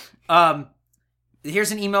 Yep.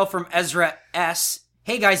 Here's an email from Ezra S.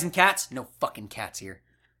 Hey guys and cats. No fucking cats here.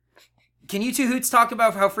 Can you two hoots talk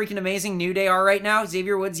about how freaking amazing New Day are right now?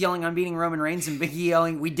 Xavier Woods yelling I'm beating Roman Reigns and Big E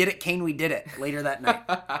yelling, "We did it, Kane, we did it," later that night.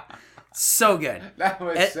 So good. That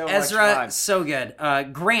was so Ezra, much fun. so good.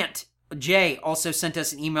 Grant J also sent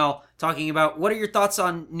us an email talking about what are your thoughts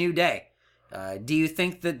on New Day? Do you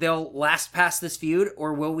think that they'll last past this feud,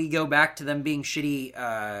 or will we go back to them being shitty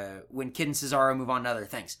when Kid and Cesaro move on to other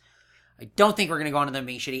things? I don't think we're going to go on to them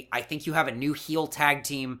being shitty. I think you have a new heel tag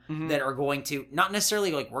team that are going to not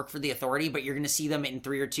necessarily like work for the Authority, but you're going to see them in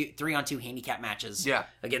 3-on-2 handicap matches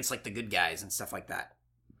against like the good guys and stuff like that.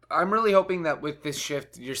 I'm really hoping that with this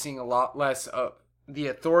shift, you're seeing a lot less of the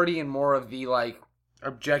Authority and more of the like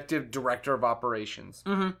objective director of operations.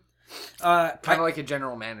 Mm-hmm. Kind of like a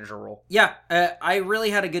general manager role. Yeah, I really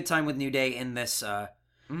had a good time with New Day in this.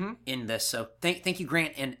 In this, so thank you,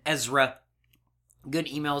 Grant and Ezra. Good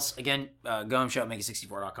emails again. Go home show at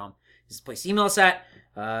mega64.com is the place to email us at.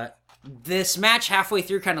 This match halfway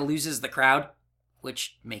through kind of loses the crowd,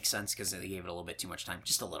 which makes sense because they gave it a little bit too much time,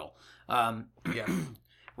 just a little. Yeah.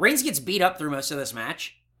 Reigns gets beat up through most of this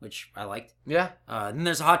match, which I liked. Yeah. Then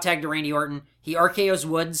there's a hot tag to Randy Orton. He RKO's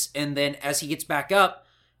Woods, and then as he gets back up,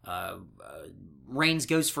 Reigns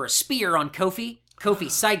goes for a spear on Kofi. Kofi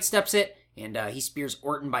sidesteps it, and he spears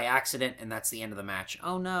Orton by accident, and that's the end of the match.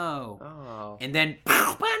 Oh, no. Oh. And then,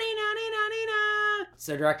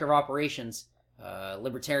 so Director of Operations,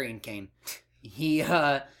 Libertarian Kane, he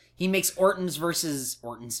makes Orton's versus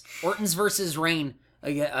Reign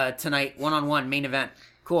tonight, 1-on-1, main event.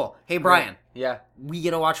 Cool. Hey, Brian. Yeah. We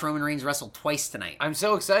get to watch Roman Reigns wrestle twice tonight. I'm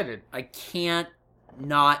so excited. I can't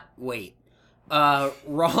not wait.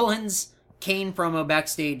 Rollins, Kane promo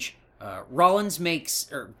backstage.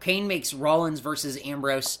 Kane makes Rollins versus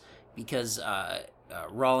Ambrose because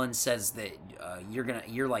Rollins says that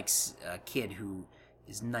you're like a kid who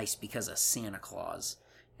is nice because of Santa Claus.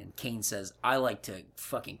 And Kane says, I like to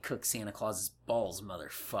fucking cook Santa Claus's balls,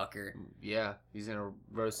 motherfucker. Yeah, he's gonna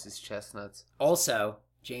roast his chestnuts. Also,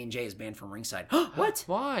 J&J is banned from ringside. What?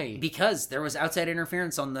 Why? Because there was outside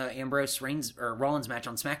interference on the Rollins match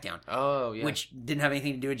on SmackDown. Oh, yeah. Which didn't have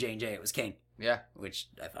anything to do with J&J. It was Kane. Yeah. Which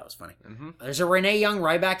I thought was funny. Mm-hmm. There's a Renee Young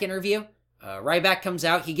Ryback interview. Ryback comes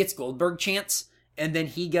out. He gets Goldberg chants. And then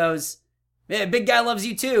he goes, yeah, big guy loves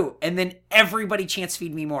you too. And then everybody chants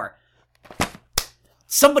feed me more.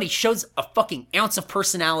 Somebody shows a fucking ounce of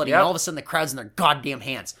personality, and all of a sudden the crowd's in their goddamn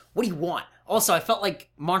hands. What do you want? Also, I felt like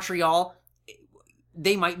Montreal,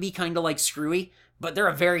 they might be kind of like screwy, but they're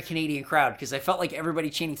a very Canadian crowd because I felt like everybody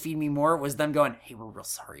chanting "Feed Me More" was them going, "Hey, we're real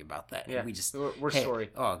sorry about that." Yeah, and we just we're sorry.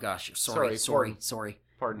 Oh gosh, sorry.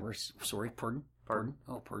 Pardon. We're sorry. Pardon.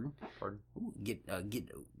 Oh, pardon.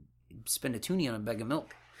 Ooh, spend a toonie on a bag of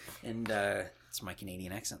milk, and it's my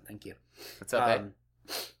Canadian accent. Thank you. What's up, eh?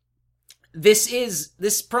 This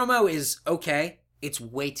promo is okay. It's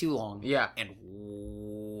way too long. Yeah. And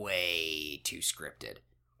way too scripted.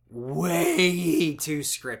 Way too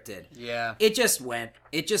scripted. Yeah. It just went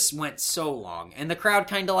so long. And the crowd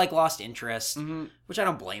kind of like lost interest, which I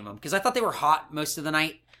don't blame them because I thought they were hot most of the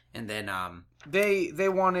night. And then they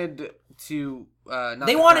wanted to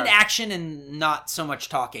they wanted action and not so much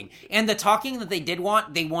talking. And the talking that they did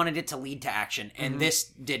want, they wanted it to lead to action. And this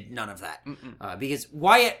did none of that. Because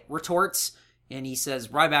Wyatt retorts and he says,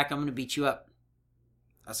 Ryback, I'm going to beat you up.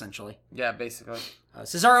 Essentially. Yeah, basically.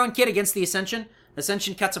 Cesaro and Kidd against the Ascension.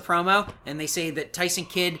 Ascension cuts a promo and they say that Tyson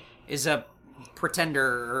Kidd is a pretender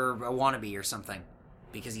or a wannabe or something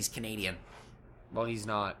because he's Canadian. Well, he's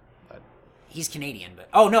not. But... He's Canadian, but...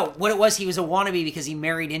 Oh, no. What it was, he was a wannabe because he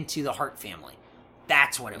married into the Hart family.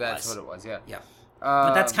 That's what it was. That's what it was, yeah. Yeah.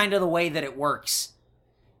 But that's kind of the way that it works.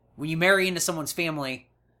 When you marry into someone's family,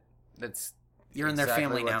 you're in their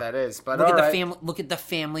family now. That is. But look at the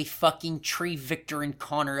family fucking tree, Victor and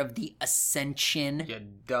Connor of the Ascension. You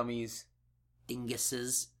dummies.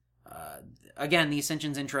 Dinguses. Again, the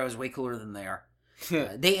Ascension's intro is way cooler than they are.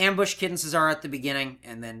 They ambush Kid and Cesaro at the beginning,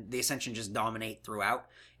 and then the Ascension just dominate throughout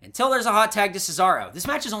until there's a hot tag to Cesaro. This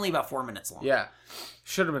match is only about 4 minutes long. Yeah.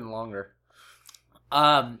 Should have been longer.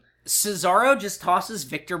 Cesaro just tosses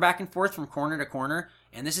Victor back and forth from corner to corner,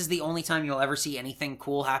 and this is the only time you'll ever see anything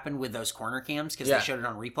cool happen with those corner cams because they showed it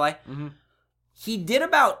on replay. Mm-hmm. He did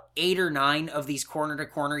about 8 or 9 of these corner to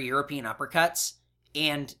corner European uppercuts,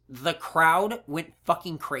 and the crowd went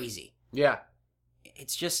fucking crazy. Yeah.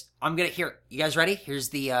 It's just, I'm gonna, here, you guys ready? Here's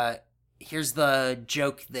the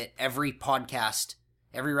joke that every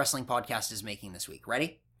wrestling podcast is making this week.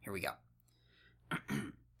 Ready? Here we go.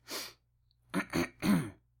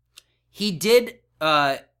 He did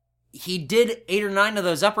 8 or 9 of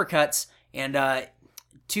those uppercuts, and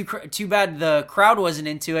too bad the crowd wasn't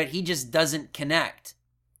into it. He just doesn't connect.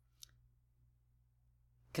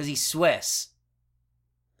 Because he's Swiss.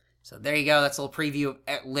 So there you go. That's a little preview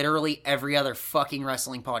of literally every other fucking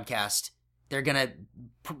wrestling podcast. They're gonna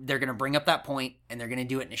bring up that point, and they're gonna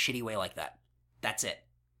do it in a shitty way like that. That's it.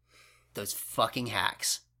 Those fucking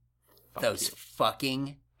hacks.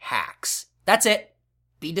 Fucking hacks. That's it.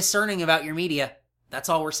 Be discerning about your media. That's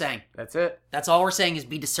all we're saying. That's it. That's all we're saying is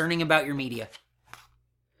be discerning about your media.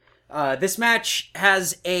 This match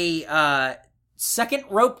has a second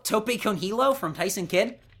rope tope con hilo from Tyson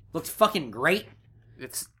Kidd. Looks fucking great.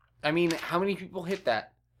 How many people hit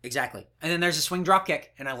that? Exactly. And then there's a swing drop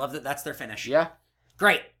kick, and I love that that's their finish. Yeah.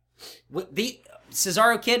 Great. The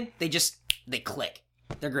Cesaro Kid, they click.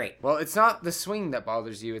 They're great. Well, it's not the swing that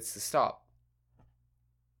bothers you, it's the stop.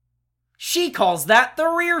 She calls that the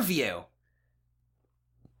rear view.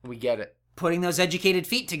 We get it. Putting those educated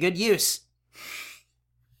feet to good use.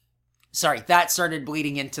 Sorry, that started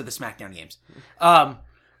bleeding into the SmackDown games.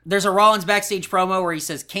 There's a Rollins backstage promo where he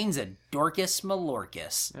says, Kane's a Dorcas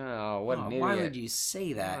Malorcas. Oh, what an idiot. Why would you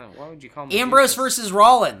say that? Why would you call him Ambrose versus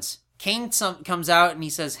Rollins. Kane comes out and he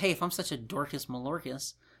says, hey, if I'm such a Dorcas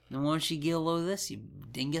Malorcas, then why don't you get a load of this, you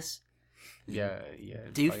dingus? Yeah,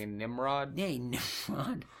 Doof. Fucking Nimrod. Yeah,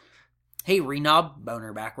 Nimrod. Hey, Renob,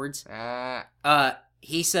 boner backwards.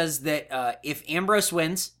 He says that if Ambrose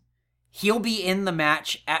wins, he'll be in the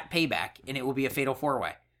match at Payback, and it will be a fatal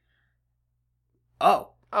 4-way.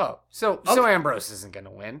 So Ambrose isn't going to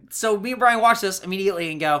win. So me and Bryan watch this immediately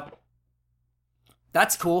and go,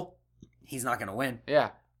 that's cool. He's not going to win.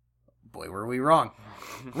 Yeah. Boy, were we wrong.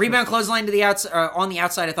 Rebound clothesline to the on the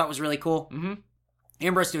outside I thought was really cool. Mm-hmm.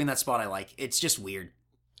 Ambrose doing that spot I like. It's just weird.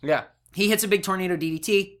 Yeah. He hits a big tornado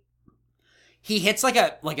DDT. He hits like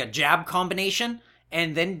a jab combination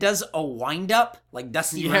and then does a wind-up, like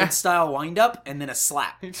Dusty Rhodes style wind-up, and then a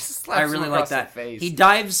slap. He just slaps I really him like across that. the face. He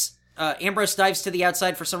dives... Ambrose dives to the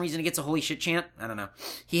outside. For some reason, he gets a holy shit chant. I don't know.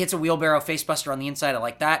 He hits a wheelbarrow facebuster on the inside. I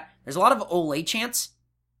like that. There's a lot of Olay chants.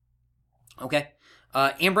 Okay.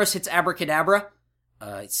 Ambrose hits Abracadabra.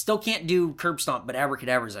 Still can't do curb stomp, but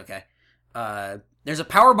Abracadabra's okay. There's a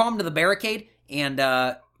power bomb to the barricade, and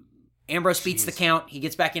Ambrose beats the count. He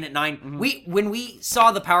gets back in at 9. Mm-hmm. When we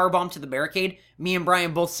saw the power bomb to the barricade, me and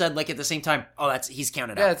Bryan both said like at the same time, "Oh, he's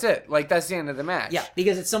counted out." Yeah, that's it. Like that's the end of the match. Yeah,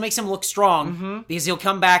 because it still makes him look strong. Because he'll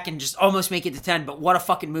come back and just almost make it to 10. But what a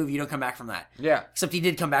fucking move! You don't come back from that. Yeah. Except he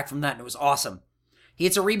did come back from that, and it was awesome. He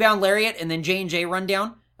hits a rebound lariat, and then J&J run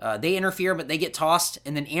down. They interfere, but they get tossed,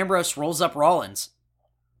 and then Ambrose rolls up Rollins.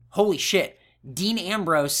 Holy shit! Dean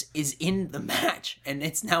Ambrose is in the match, and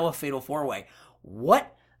it's now a fatal 4-way.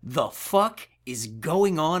 What the fuck is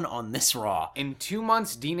going on this Raw? In 2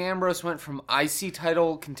 months, Dean Ambrose went from IC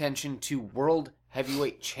title contention to World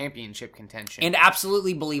Heavyweight Championship contention. And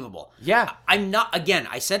absolutely believable. Yeah. I'm not, again,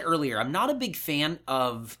 I said earlier, I'm not a big fan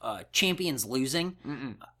of champions losing.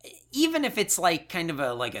 Even if it's like kind of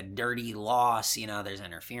a dirty loss, there's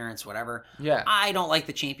interference, whatever. Yeah. I don't like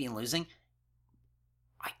the champion losing.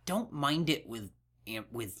 I don't mind it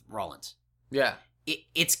with Rollins. Yeah.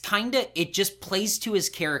 It just plays to his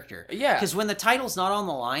character. Yeah. Because when the title's not on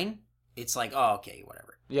the line, it's like, oh, okay,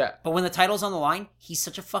 whatever. Yeah. But when the title's on the line, he's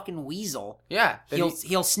such a fucking weasel. Yeah.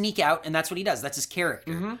 He'll sneak out, and that's what he does. That's his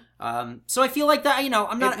character. Mm-hmm. So I feel like that,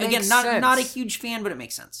 I'm not, again, not a huge fan, but it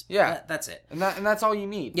makes sense. Yeah. That's it. And that's all you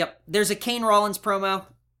need. Yep. There's a Kane Rollins promo.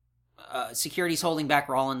 Security's holding back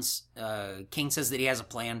Rollins. Kane says that he has a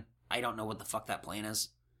plan. I don't know what the fuck that plan is.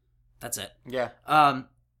 That's it. Yeah.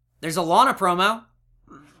 There's a Lana promo.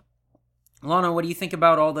 Lana, what do you think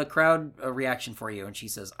about all the crowd reaction for you? And she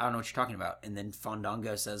says, I don't know what you're talking about. And then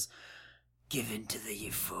Fandango says, give in to the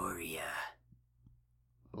euphoria.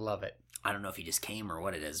 Love it. I don't know if he just came or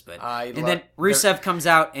what it is, but... then Rusev comes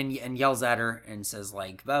out and yells at her and says,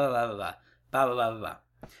 like, blah, blah, blah, blah, blah, blah, blah, blah,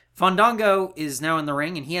 blah. Fandango is now in the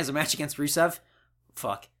ring, and he has a match against Rusev.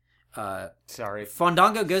 Fuck. Sorry.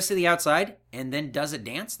 Fandango goes to the outside and then does a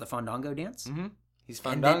dance, the Fandango dance. Mm-hmm. He's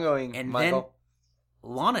Fandangoing, and Michael.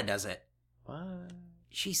 Then Lana does it. What?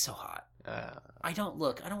 She's so hot. I don't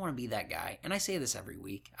want to be that guy. And I say this every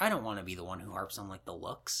week. I don't want to be the one who harps on like the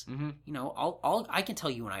looks. Mm-hmm. I can tell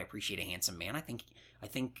you when I appreciate a handsome man. I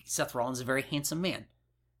think Seth Rollins is a very handsome man.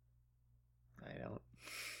 I don't.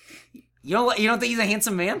 You don't think he's a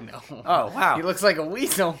handsome man? No. Oh, wow. He looks like a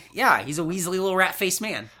weasel. Yeah, he's a weaselly little rat-faced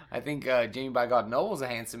man. I think Jamie by God Noble's a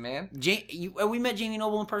handsome man. We met Jamie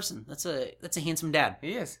Noble in person. That's a handsome dad.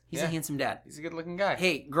 He is. He's a handsome dad. He's a good-looking guy.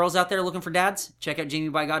 Hey, girls out there looking for dads, check out Jamie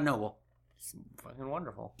by God Noble. He's fucking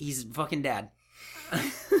wonderful. He's fucking dad.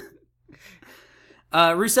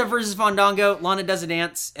 Rusev versus Fandango. Lana does a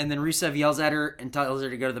dance, and then Rusev yells at her and tells her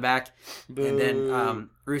to go to the back. Boo. And then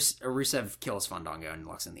Rusev kills Fandango and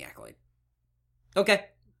locks in the accolade. Okay.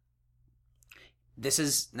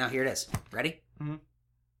 Now here it is. Ready? Mm-hmm.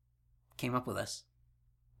 Came up with this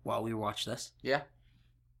while we watched this. Yeah.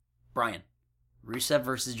 Bryan. Rusev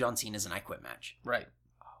versus John Cena's an I Quit match. Right.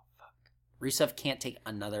 Oh, fuck. Rusev can't take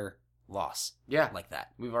another loss. Yeah. Like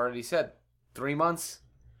that. We've already said 3 months,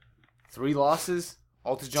 3 losses,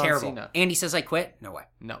 all to John Terrible. Cena. Andy says I quit? No way.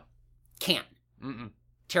 No. Can't. Mm-mm.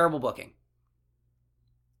 Terrible booking.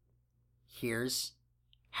 Here's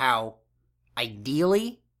how,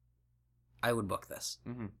 ideally, I would book this.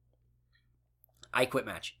 Mm-hmm. I Quit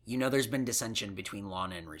match. You know there's been dissension between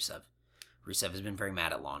Lana and Rusev. Rusev has been very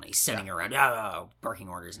mad at Lana. He's sending her around, barking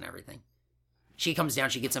orders and everything. She comes down,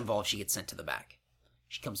 she gets involved, she gets sent to the back.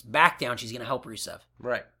 She comes back down, she's going to help Rusev.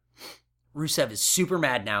 Right. Rusev is super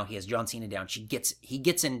mad now. He has John Cena down. He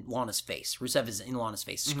gets in Lana's face. Rusev is in Lana's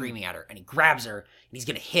face, screaming at her, and he grabs her, and he's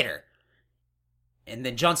going to hit her. And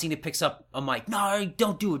then John Cena picks up a mic. No,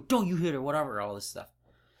 don't do it. Don't you hit her. Whatever, all this stuff.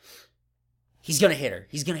 He's going to hit her.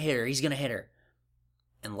 He's going to hit her. He's going to hit her.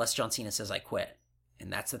 Unless John Cena says, I quit.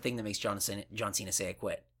 And that's the thing that makes John Cena say, I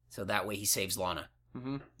quit. So that way he saves Lana.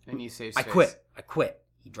 Mm-hmm. And you save I face. quit. I quit.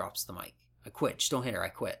 He drops the mic. I quit. Just don't hit her. I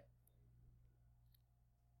quit.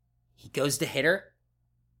 He goes to hit her.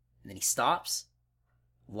 And then he stops.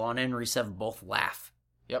 Lana and Rusev both laugh.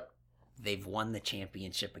 Yep. They've won the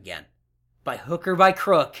championship again. By hook or by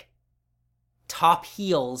crook, top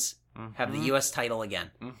heels have the U.S. title again.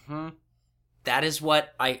 Mm-hmm. That is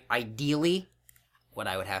what I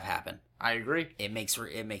would have happen. I agree. It makes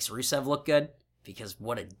Rusev look good because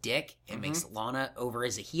what a dick. It makes Lana over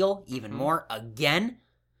as a heel even more again.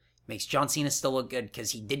 Makes John Cena still look good because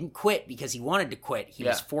he didn't quit because he wanted to quit. He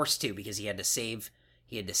was forced to because he had to save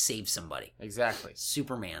somebody. Exactly.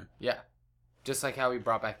 Superman. Yeah. Just like how he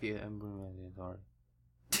brought back the Emblem of the Authority.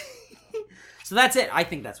 So that's it. I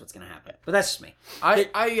think that's what's going to happen. But that's just me.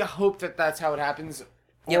 I hope that that's how it happens,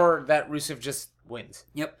 or that Rusev just wins.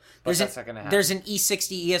 Yep. But that's not going to happen. There's an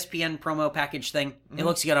E60 ESPN promo package thing. It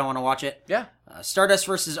looks good. I want to watch it. Yeah. Stardust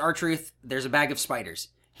versus R-Truth. There's a bag of spiders.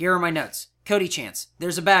 Here are my notes. Cody Chance.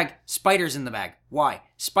 There's a bag. Spiders in the bag. Why?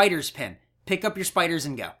 Spiders pin. Pick up your spiders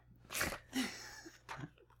and go.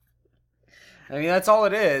 I mean, that's all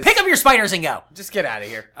it is. Pick up your spiders and go. Just get out of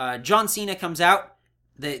here. John Cena comes out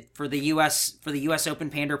for the U.S.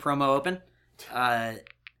 Open Pander promo open.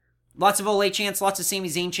 Lots of Ole chants, lots of Sami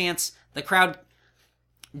Zayn chants. The crowd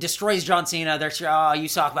destroys John Cena. They're you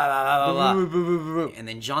suck, blah, blah, blah, blah, blah. And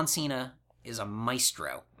then John Cena is a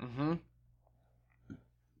maestro. Mm-hmm.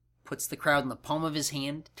 Puts the crowd in the palm of his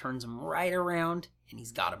hand, turns him right around, and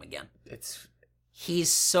he's got him again.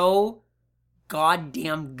 He's so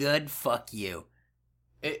goddamn good, fuck you.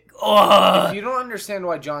 If you don't understand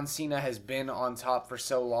why John Cena has been on top for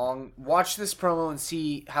so long, watch this promo and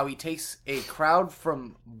see how he takes a crowd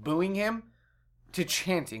from booing him to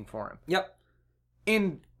chanting for him. Yep.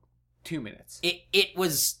 In 2 minutes. It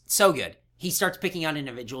was so good. He starts picking out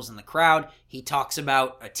individuals in the crowd. He talks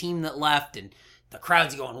about a team that left, and the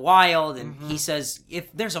crowd's going wild, and he says,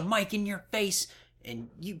 if there's a mic in your face, and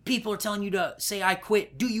people are telling you to say I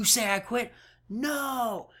quit, do you say I quit?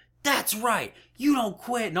 No! That's right. You don't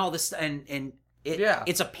quit and all this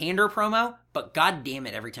it's a pander promo, but god damn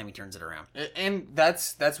it every time he turns it around. And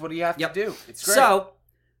that's what you have to do. It's great. So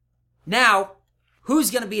now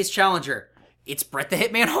who's going to be his challenger? It's Bret the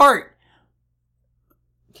Hitman Hart.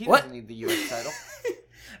 He doesn't need the US title.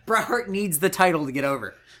 Bret Hart needs the title to get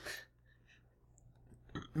over.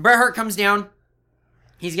 Bret Hart comes down.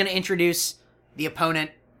 He's going to introduce the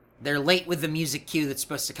opponent. They're late with the music cue that's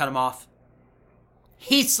supposed to cut him off.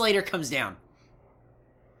 Heath Slater comes down.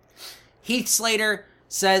 Heath Slater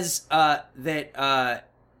says that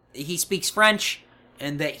he speaks French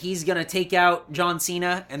and that he's going to take out John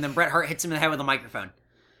Cena, and then Bret Hart hits him in the head with a microphone.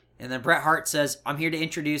 And then Bret Hart says, I'm here to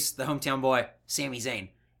introduce the hometown boy, Sami Zayn.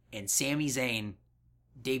 And Sami Zayn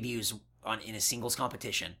debuts in a singles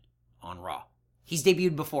competition on Raw. He's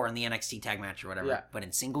debuted before in the NXT tag match or whatever, but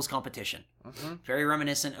in singles competition. Mm-hmm. Very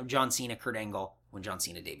reminiscent of John Cena, Kurt Angle, when John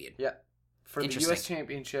Cena debuted. Yeah. For the U.S.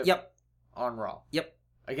 Championship on Raw. Yep.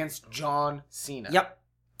 Against John Cena. Yep.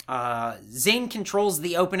 Zayn controls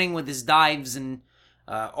the opening with his dives and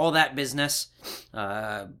all that business.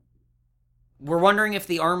 We're wondering if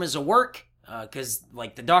the arm is a work, because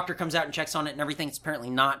like the doctor comes out and checks on it and everything. It's apparently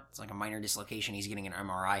not. It's like a minor dislocation. He's getting an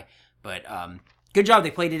MRI. But good job.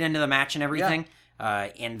 They played it into the match and everything.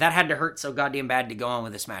 And that had to hurt so goddamn bad to go on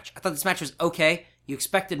with this match. I thought this match was okay. You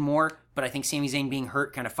expected more, but I think Sami Zayn being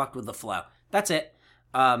hurt kind of fucked with the flow. That's it.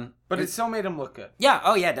 But it still made him look good. Yeah,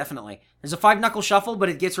 oh yeah, definitely. There's a 5-knuckle shuffle, but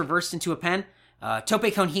it gets reversed into a pin.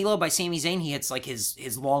 Tope con hilo by Sami Zayn. He hits like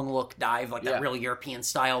his long look dive, like that real European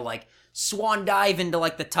style, like swan dive into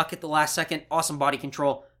like the tuck at the last second. Awesome body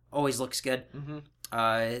control. Always looks good.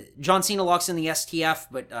 John Cena locks in the STF,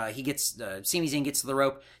 but Sami Zayn gets to the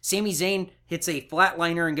rope. Sami Zayn hits a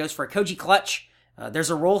flatliner and goes for a Koji clutch. There's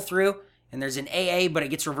a roll through, and there's an AA, but it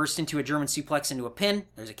gets reversed into a German suplex into a pin.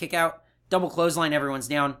 There's a kick out. Double clothesline, everyone's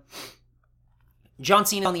down. John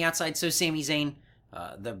Cena on the outside, so Sami Zayn.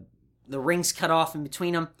 The ring's cut off in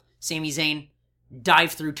between them. Sami Zayn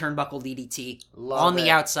dive through turnbuckle DDT on the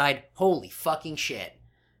outside. Holy fucking shit.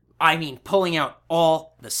 I mean, pulling out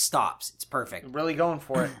all the stops. It's perfect. Really going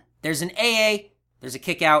for it. There's an AA, there's a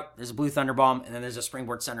kick out, there's a blue thunderbomb, and then there's a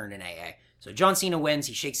springboard center and an AA. So John Cena wins.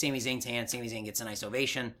 He shakes Sami Zayn's hand. Sami Zayn gets a nice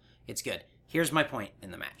ovation. It's good. Here's my point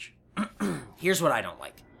in the match. Here's what I don't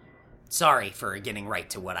like. Sorry for getting right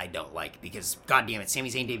to what I don't like, because goddamn it, Sami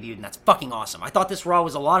Zayn debuted, and that's fucking awesome. I thought this Raw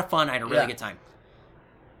was a lot of fun. I had a really good time.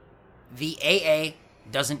 The AA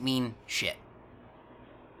doesn't mean shit.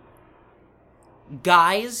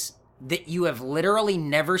 Guys that you have literally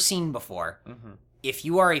never seen before, if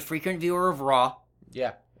you are a frequent viewer of Raw,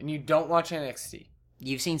 and you don't watch NXT,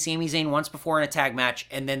 you've seen Sami Zayn once before in a tag match,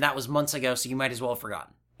 and then that was months ago, so you might as well have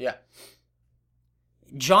forgotten. Yeah.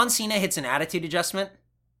 John Cena hits an attitude adjustment.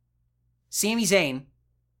 Sami Zayn,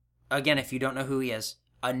 again, if you don't know who he is,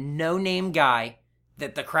 a no-name guy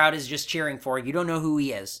that the crowd is just cheering for. You don't know who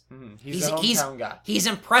he is. He's a hometown guy. He's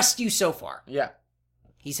impressed you so far. Yeah.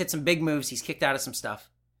 He's hit some big moves. He's kicked out of some stuff.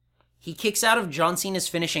 He kicks out of John Cena's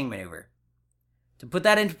finishing maneuver. To put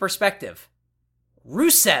that into perspective,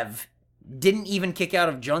 Rusev didn't even kick out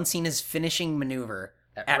of John Cena's finishing maneuver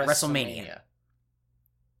at WrestleMania.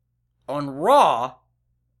 On Raw,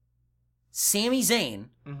 Sami Zayn,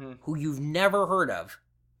 who you've never heard of,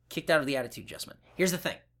 kicked out of the attitude adjustment. Here's the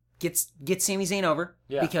thing. Get Sami Zayn over,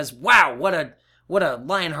 because wow, what a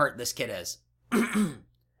Lionheart this kid is.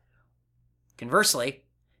 Conversely,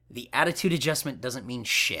 the attitude adjustment doesn't mean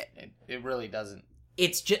shit. It really doesn't.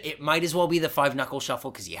 It might as well be the 5-knuckle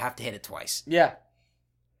shuffle, because you have to hit it twice. Yeah.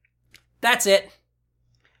 That's it.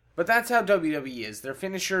 But that's how WWE is. Their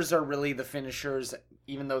finishers are really the finishers,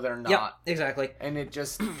 even though they're not. Yep, exactly. And it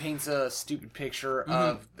just paints a stupid picture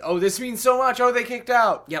of, oh, this means so much. Oh, they kicked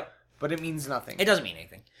out. Yep. But it means nothing. It doesn't mean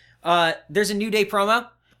anything. There's a New Day promo.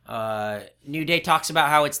 New Day talks about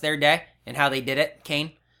how it's their day and how they did it,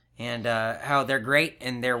 Kane, and how they're great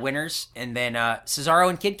and they're winners. And then Cesaro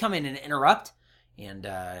and Kid come in and interrupt. And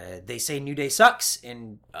they say New Day sucks.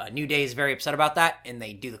 And New Day is very upset about that. And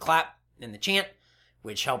they do the clap and the chant,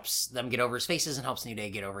 which helps them get over his faces and helps New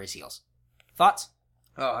Day get over his heels. Thoughts?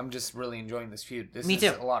 Oh, I'm just really enjoying this feud. This Me is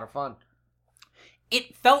too. a lot of fun.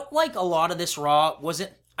 It felt like a lot of this Raw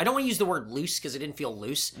wasn't... I don't want to use the word loose because it didn't feel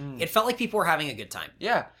loose. It felt like people were having a good time.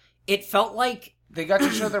 Yeah. It felt like... They got to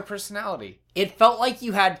show their personality. It felt like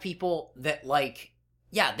you had people that, like...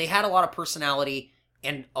 Yeah, they had a lot of personality,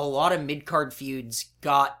 and a lot of mid-card feuds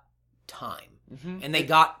got time. And they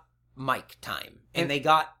got mic time. And they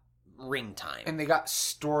got ring time. And they got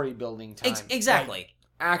story building time. Exactly. Like,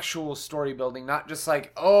 actual story building, not just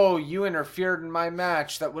like, oh, you interfered in my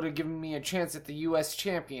match that would have given me a chance at the U.S.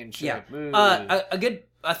 Championship. Yeah.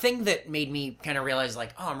 A thing that made me kind of realize,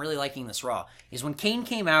 like, oh, I'm really liking this Raw, is when Kane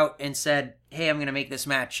came out and said, hey, I'm going to make this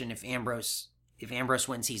match, and if Ambrose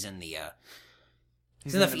wins, he's in the...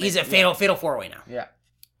 he's a fatal 4-way now. Yeah.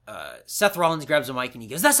 Seth Rollins grabs a mic and he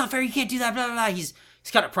goes, that's not fair, you can't do that, blah, blah, blah. He's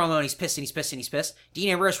got a promo and he's pissed and he's pissed and he's pissed. Dean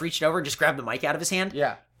Ambrose reached over and just grabbed the mic out of his hand.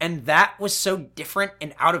 Yeah. And that was so different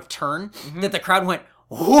and out of turn that the crowd went,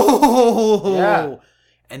 whoa! Yeah.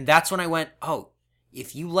 And that's when I went, oh,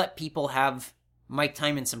 if you let people have mic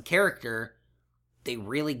time and some character, they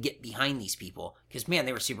really get behind these people. Because, man,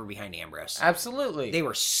 they were super behind Ambrose. Absolutely. They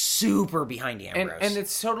were super behind Ambrose. And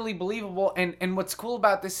it's totally believable. And what's cool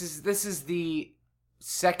about this is the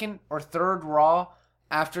second or third Raw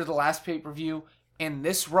after the last pay-per-view. And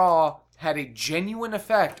this Raw had a genuine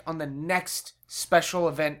effect on the next special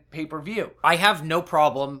event pay-per-view. I have no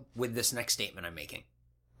problem with this next statement I'm making.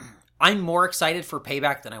 I'm more excited for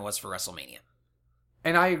Payback than I was for WrestleMania.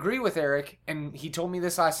 And I agree with Eric, and he told me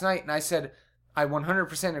this last night, and I said, I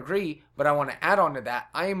 100% agree, but I want to add on to that.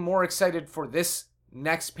 I am more excited for this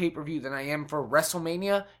next pay-per-view than I am for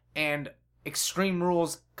WrestleMania and Extreme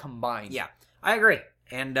Rules combined. Yeah. I agree.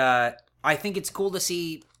 And I think it's cool to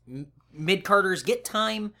see mid-carders get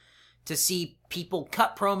time, to see people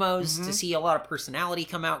cut promos, to see a lot of personality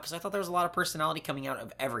come out, because I thought there was a lot of personality coming out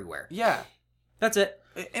of everywhere. Yeah. That's it.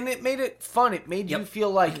 And it made it fun. It made you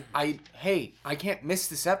feel like, I can't miss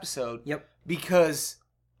this episode. Yep. Because,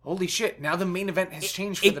 holy shit, now the main event has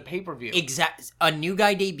changed for the pay-per-view. A new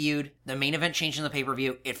guy debuted. The main event changed in the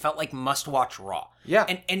pay-per-view. It felt like must-watch Raw. Yeah.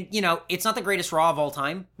 And you know, it's not the greatest Raw of all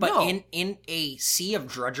time, but No. in a sea of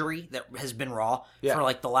drudgery that has been Raw Yeah. for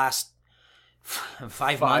like the last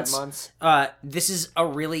 5 months. This is a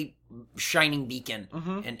really shining beacon,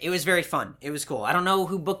 and it was very fun. It was cool. I don't know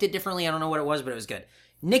who booked it differently. I don't know what it was, but it was good.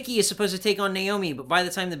 Nikki is supposed to take on Naomi, but by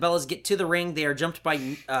the time the Bellas get to the ring, they are jumped by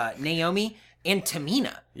Naomi and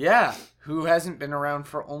Tamina. Yeah. Who hasn't been around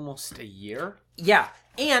for almost a year? Yeah,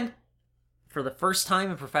 and for the first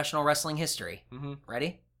time in professional wrestling history,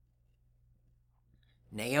 ready?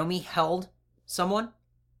 Naomi held someone,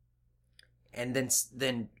 and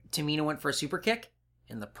then Tamina went for a super kick,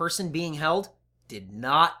 and the person being held did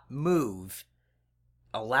not move,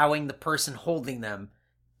 allowing the person holding them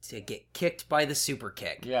to get kicked by the super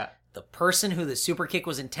kick. Yeah. The person who the super kick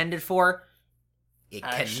was intended for, it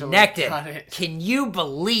Actually connected. got it. Can you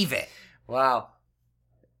believe it? Wow.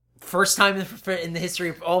 First time in the history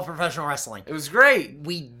of all professional wrestling. It was great.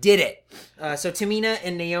 We did it. So Tamina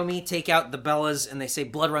and Naomi take out the Bellas, and they say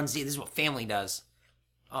blood runs deep. This is what family does.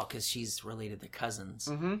 Oh, because she's related to cousins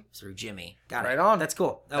through Jimmy. Got it. Right on. That's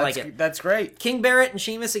cool. I like it. That's great. King Barrett and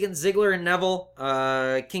Sheamus against Ziggler and Neville.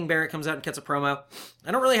 King Barrett comes out and cuts a promo.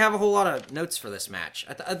 I don't really have a whole lot of notes for this match.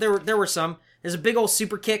 There were some. There's a big old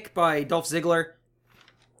super kick by Dolph Ziggler.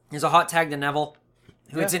 There's a hot tag to Neville,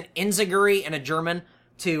 who it's an Enziguri and a German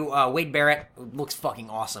to Wade Barrett, who looks fucking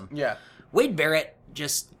awesome. Yeah. Wade Barrett,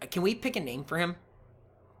 can we pick a name for him?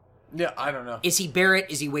 Yeah, I don't know. Is he Barrett?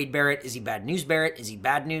 Is he Wade Barrett? Is he Bad News Barrett? Is he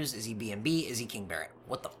Bad News? Is he B&B? Is he King Barrett?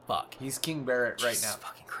 What the fuck? He's King Barrett right Jesus now.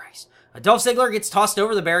 fucking Christ. Dolph Ziggler gets tossed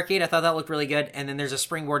over the barricade. I thought that looked really good. And then there's a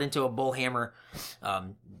springboard into a bull hammer.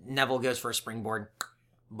 Neville goes for a springboard.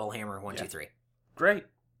 Bull hammer, 1, 2, 3. Great.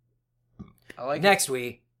 I like Next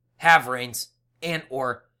we have Reigns and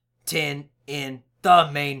Orton in the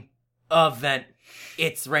main event.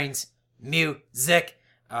 It's Reigns music.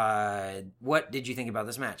 What did you think about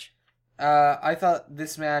this match? I thought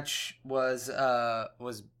this match was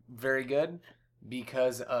very good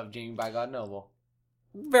because of Jamie by God Noble.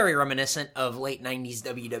 Very reminiscent of late 90s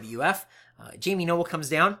WWF. Jamie Noble comes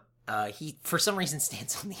down. He, for some reason,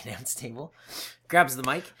 stands on the announce table, grabs the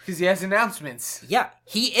mic. Because he has announcements. Yeah,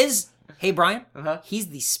 he is. Hey, Bryan. Uh-huh. He's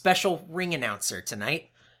the special ring announcer tonight.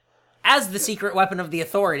 As the secret weapon of the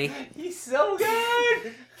Authority. He's so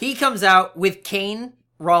good! He comes out with Kane,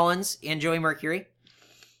 Rollins, and Joey Mercury.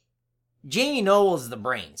 Jamie Noble's the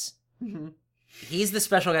brains. He's the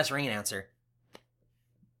special guest ring announcer.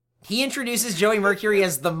 He introduces Joey Mercury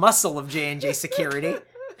as the muscle of J&J Security.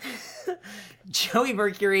 Joey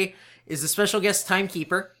Mercury is the special guest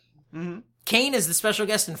timekeeper. Kane is the special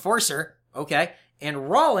guest enforcer. Okay.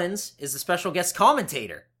 And Rollins is the special guest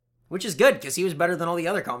commentator. Which is good, because he was better than all the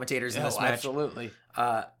other commentators in this match. Absolutely.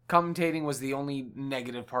 Commentating was the only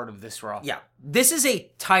negative part of this Raw. Yeah. This is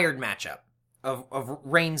a tired matchup of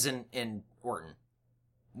Reigns and Orton.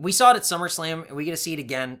 We saw it at SummerSlam, and we get to see it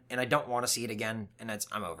again, and I don't want to see it again, and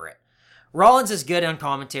I'm over it. Rollins is good on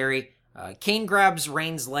commentary. Kane grabs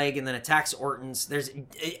Reigns' leg and then attacks Orton's.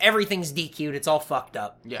 Everything's DQ'd. It's all fucked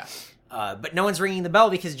up. Yeah. But no one's ringing the bell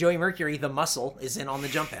because Joey Mercury, the muscle, is in on the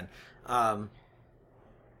jump in.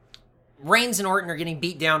 Reigns and Orton are getting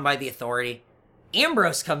beat down by the Authority.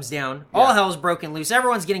 Ambrose comes down. All hell's broken loose.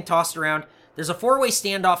 Everyone's getting tossed around. There's a 4-way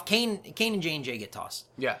standoff. Kane and J&J get tossed.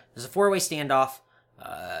 Yeah. There's a 4-way standoff.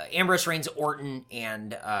 Ambrose, Reigns, Orton,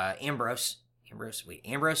 and Ambrose,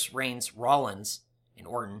 Reigns, Rollins, and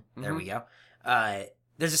Orton. There we go.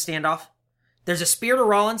 There's a standoff. There's a spear to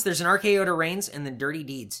Rollins. There's an RKO to Reigns, and then dirty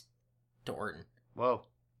deeds to Orton. Whoa.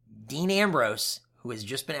 Dean Ambrose, who has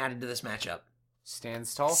just been added to this matchup,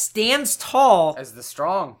 Stands tall as the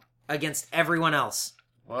strong against everyone else.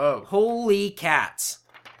 Whoa. Holy cats.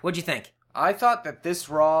 What'd you think? I thought that this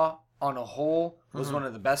Raw on a whole was one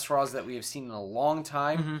of the best Raws that we have seen in a long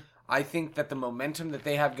time. I think that the momentum that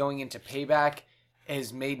they have going into Payback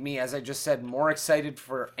has made me, as I just said, more excited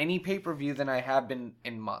for any pay-per-view than I have been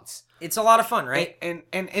in months. It's a lot of fun, right? And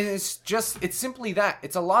it's simply that.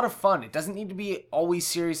 It's a lot of fun. It doesn't need to be always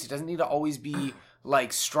serious. It doesn't need to always be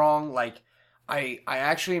like strong. Like I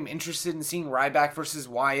actually am interested in seeing Ryback versus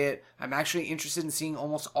Wyatt. I'm actually interested in seeing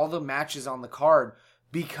almost all the matches on the card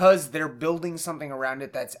because they're building something around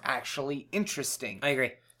it that's actually interesting. I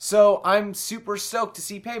agree. So I'm super stoked to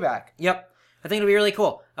see Payback. Yep. I think it'll be really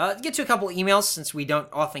cool. Get to a couple emails since we don't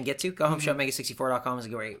often get to. GoHomeShow@mega64.com is a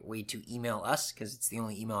great way to email us because it's the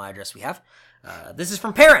only email address we have. This is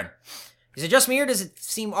from Perrin. Is it just me or does it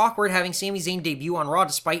seem awkward having Sami Zayn debut on Raw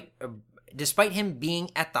despite him being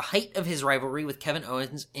at the height of his rivalry with Kevin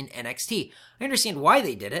Owens in NXT? I understand why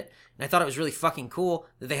they did it, and I thought it was really fucking cool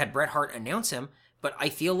that they had Bret Hart announce him, but I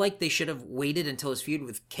feel like they should have waited until his feud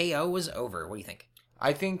with KO was over. What do you think?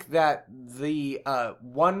 I think that the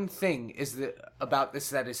one thing about this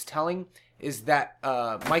that is telling is that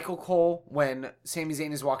Michael Cole, when Sami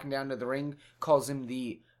Zayn is walking down to the ring, calls him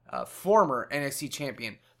the former NXT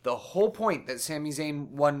champion. The whole point that Sami Zayn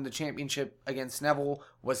won the championship against Neville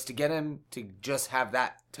was to get him to just have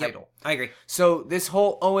that title. Yep, I agree. So this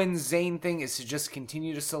whole Owens-Zayn thing is to just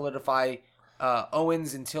continue to solidify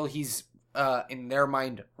Owens until he's, in their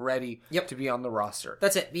mind, ready to be on the roster.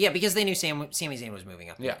 That's it. Yeah, because they knew Sami Zayn was moving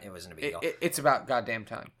up. Yeah. It wasn't a big deal. It's about goddamn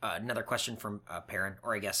time. Another question from Perrin,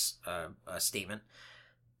 or I guess a statement.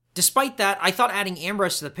 Despite that, I thought adding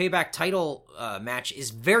Ambrose to the Payback title match is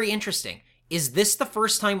very interesting. Is this the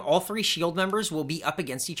first time all three Shield members will be up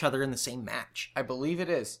against each other in the same match? I believe it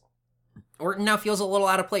is. Orton now feels a little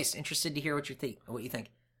out of place. Interested to hear what you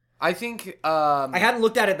think. I think I hadn't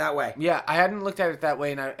looked at it that way. Yeah, I hadn't looked at it that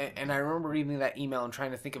way, and I remember reading that email and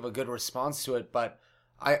trying to think of a good response to it, but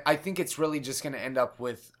I think it's really just going to end up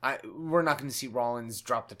with we're not going to see Rollins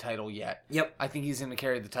drop the title yet. Yep. I think he's going to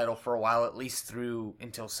carry the title for a while, at least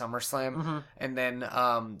until SummerSlam, and then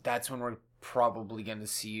that's when we're probably going to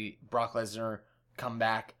see Brock Lesnar come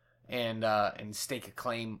back and stake a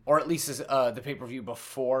claim, or at least the pay-per-view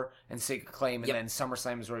before and stake a claim, and then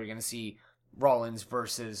SummerSlam is where you're going to see Rollins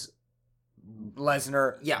versus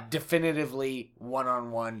Lesnar, definitively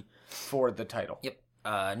one-on-one for the title. Yep.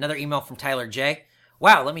 Another email from Tyler J.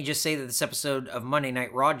 Wow, let me just say that this episode of Monday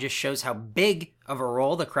Night Raw just shows how big of a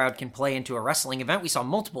role the crowd can play into a wrestling event. We saw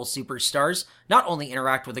multiple superstars not only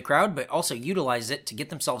interact with the crowd, but also utilize it to get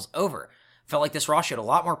themselves over. Felt like this Raw showed a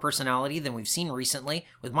lot more personality than we've seen recently,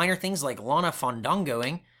 with minor things like Lana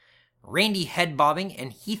Fandangoing, Randy head-bobbing,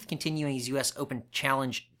 and Heath continuing his U.S. Open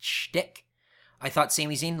Challenge shtick. I thought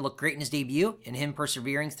Sami Zayn looked great in his debut, and him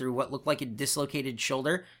persevering through what looked like a dislocated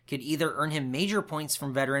shoulder could either earn him major points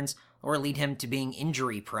from veterans or lead him to being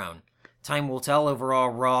injury-prone. Time will tell. Overall,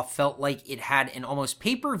 Raw felt like it had an almost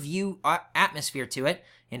pay-per-view atmosphere to it,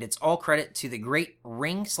 and it's all credit to the great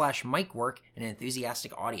ring/mic work and an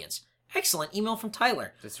enthusiastic audience. Excellent email from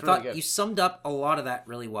Tyler. That's really good. You summed up a lot of that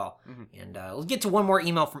really well. And we'll get to one more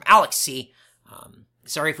email from Alex C.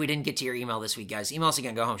 Sorry if we didn't get to your email this week, guys. Email us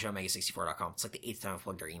again, gohomeshow@mega64.com. It's like the 8th time I've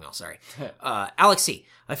plugged our email, sorry. Alex C.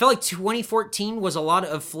 I felt like 2014 was a lot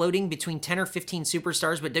of floating between 10 or 15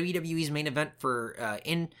 superstars, but WWE's main event for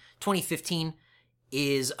in 2015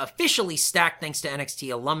 is officially stacked thanks to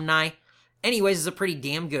NXT alumni. Anyways, it's a pretty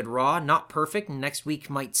damn good Raw. Not perfect, and next week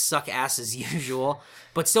might suck ass as usual,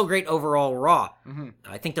 but still great overall Raw.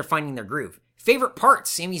 I think they're finding their groove. Favorite parts?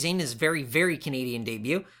 Sami Zayn is very, very Canadian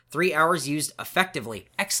debut. 3 hours used effectively.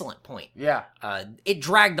 Excellent point. Yeah. It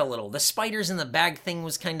dragged a little. The spiders in the bag thing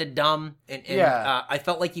was kind of dumb, and I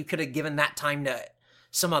felt like you could have given that time to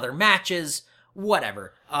some other matches,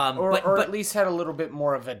 whatever. Or at least had a little bit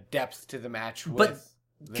more of a depth to the match with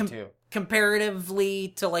the two. Comparatively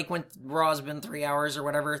to like when Raw's been 3 hours or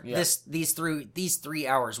whatever, these 3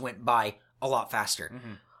 hours went by a lot faster.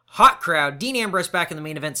 Hot crowd. Dean Ambrose back in the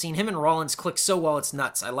main event. Seeing him and Rollins click so well, it's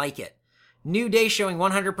nuts. I like it. New Day showing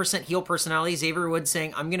 100% heel personality. Xavier Woods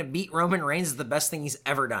saying, I'm going to beat Roman Reigns is the best thing he's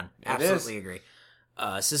ever done. Absolutely agree.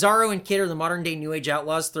 Cesaro and Kid are the modern day New Age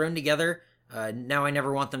Outlaws thrown together. Now I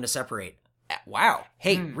never want them to separate. Wow.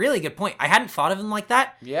 Hey, really good point. I hadn't thought of them like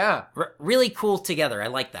that. Yeah. Really cool together. I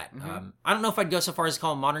like that. I don't know if I'd go so far as to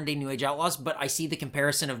call them modern day New Age Outlaws, but I see the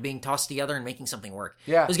comparison of being tossed together and making something work.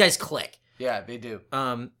 Yeah. Those guys click. Yeah, they do.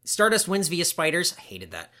 Stardust wins via spiders. I hated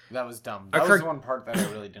that. That was dumb. That was the one part that I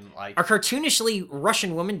really didn't like. A cartoonishly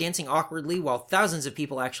Russian woman dancing awkwardly while thousands of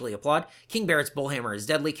people actually applaud. King Barrett's bullhammer is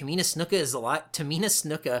deadly. Tamina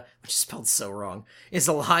Snuka, which is spelled so wrong, is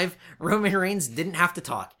alive. Roman Reigns didn't have to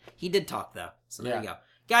talk. He did talk, though. So there you go.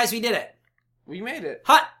 Guys, we did it. We made it.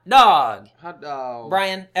 Hot dog. Hot dog.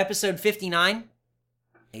 Bryan, episode 59.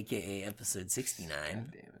 AKA episode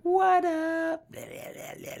 69. What up?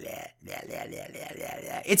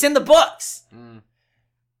 It's in the books.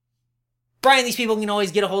 Bryan, these people can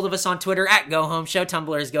always get a hold of us on Twitter at Go Home Show.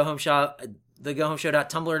 Tumblr is Go Home Show,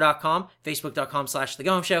 thegohomeshow.tumblr.com,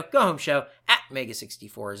 facebook.com/thegohomeshow, Go Home Show at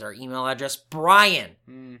Mega64 is our email address. Bryan,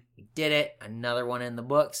 we did it. Another one in the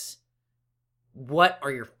books. What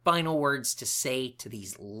are your final words to say to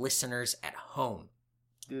these listeners at home?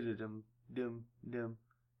 Dum.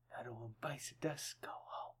 I don't want bites of dust. Go